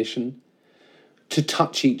human condition, to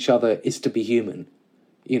touch each other is to be human.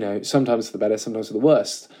 Sometimes for the better, sometimes for the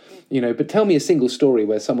worst. But tell me a single story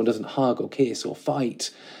where someone doesn't hug or kiss or fight,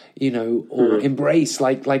 or embrace.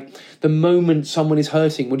 Like the moment someone is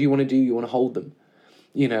hurting, what do you want to do? You want to hold them.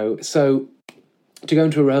 So to go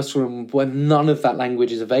into a rehearsal room where none of that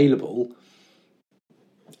language is available,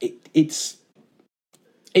 it's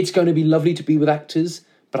going to be lovely to be with actors,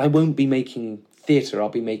 but I won't be making theatre. I'll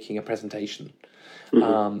be making a presentation.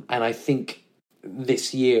 And I think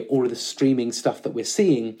this year, all of the streaming stuff that we're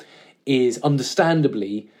seeing is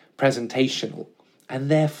understandably presentational and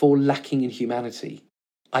therefore lacking in humanity,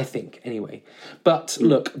 I think, anyway. But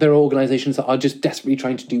look, there are organisations that are just desperately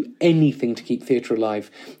trying to do anything to keep theatre alive,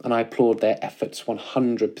 and I applaud their efforts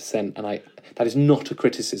 100%, and that is not a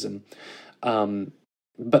criticism.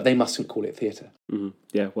 But they mustn't call it theatre.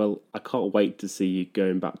 Yeah, well, I can't wait to see you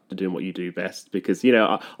going back to doing what you do best, because,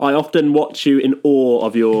 I often watch you in awe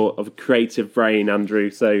of your creative brain,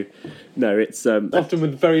 Andrew. So, no, it's... often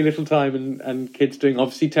with very little time and kids doing,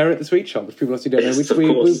 obviously, Terror at the Sweet Shop, which people obviously don't know,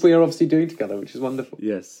 which we are obviously doing together, which is wonderful.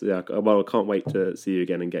 Yes, yeah. Well, I can't wait to see you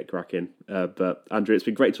again and get cracking. But, Andrew, it's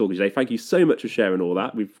been great talking today. Thank you so much for sharing all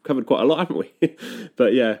that. We've covered quite a lot, haven't we?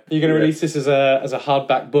 But, yeah. You're going to release this as a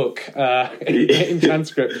hardback book in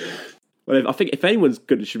transcript. Well, I think if anyone's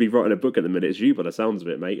should be writing a book at the minute, it's you. By the sounds of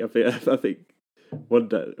it, mate. I think one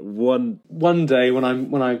day when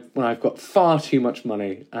I've got far too much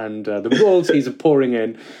money and the royalties are pouring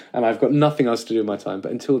in, and I've got nothing else to do with my time.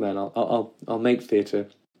 But until then, I'll make theatre,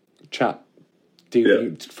 chat,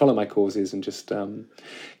 follow my causes, and just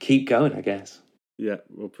keep going, I guess. Yeah,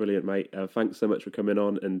 well, brilliant, mate. Thanks so much for coming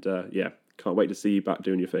on, and can't wait to see you back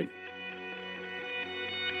doing your thing.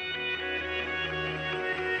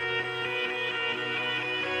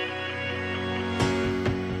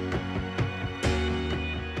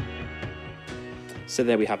 So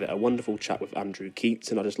there we have it, a wonderful chat with Andrew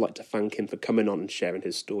Keates, and I'd just like to thank him for coming on and sharing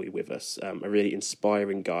his story with us. A really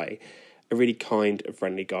inspiring guy, a really kind and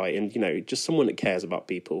friendly guy, and, just someone that cares about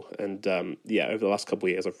people. And, over the last couple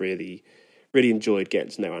of years, I've really, really enjoyed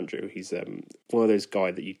getting to know Andrew. He's one of those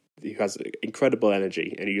guys who has incredible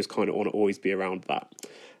energy, and you just kind of want to always be around that.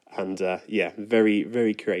 And, very,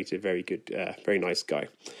 very creative, very good, very nice guy.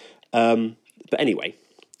 But anyway...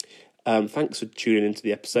 thanks for tuning into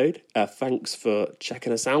the episode. Thanks for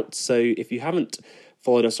checking us out. So if you haven't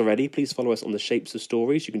followed us already, please follow us on the Shapes of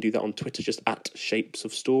Stories. You can do that on Twitter, just at Shapes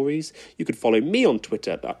of Stories. You can follow me on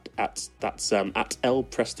Twitter, that's at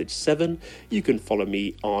lprestige7. You can follow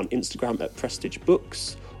me on Instagram at Prestige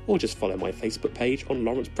Books, or just follow my Facebook page on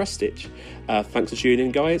Lawrence Prestige. Thanks for tuning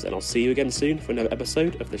in, guys, and I'll see you again soon for another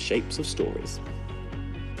episode of the Shapes of Stories.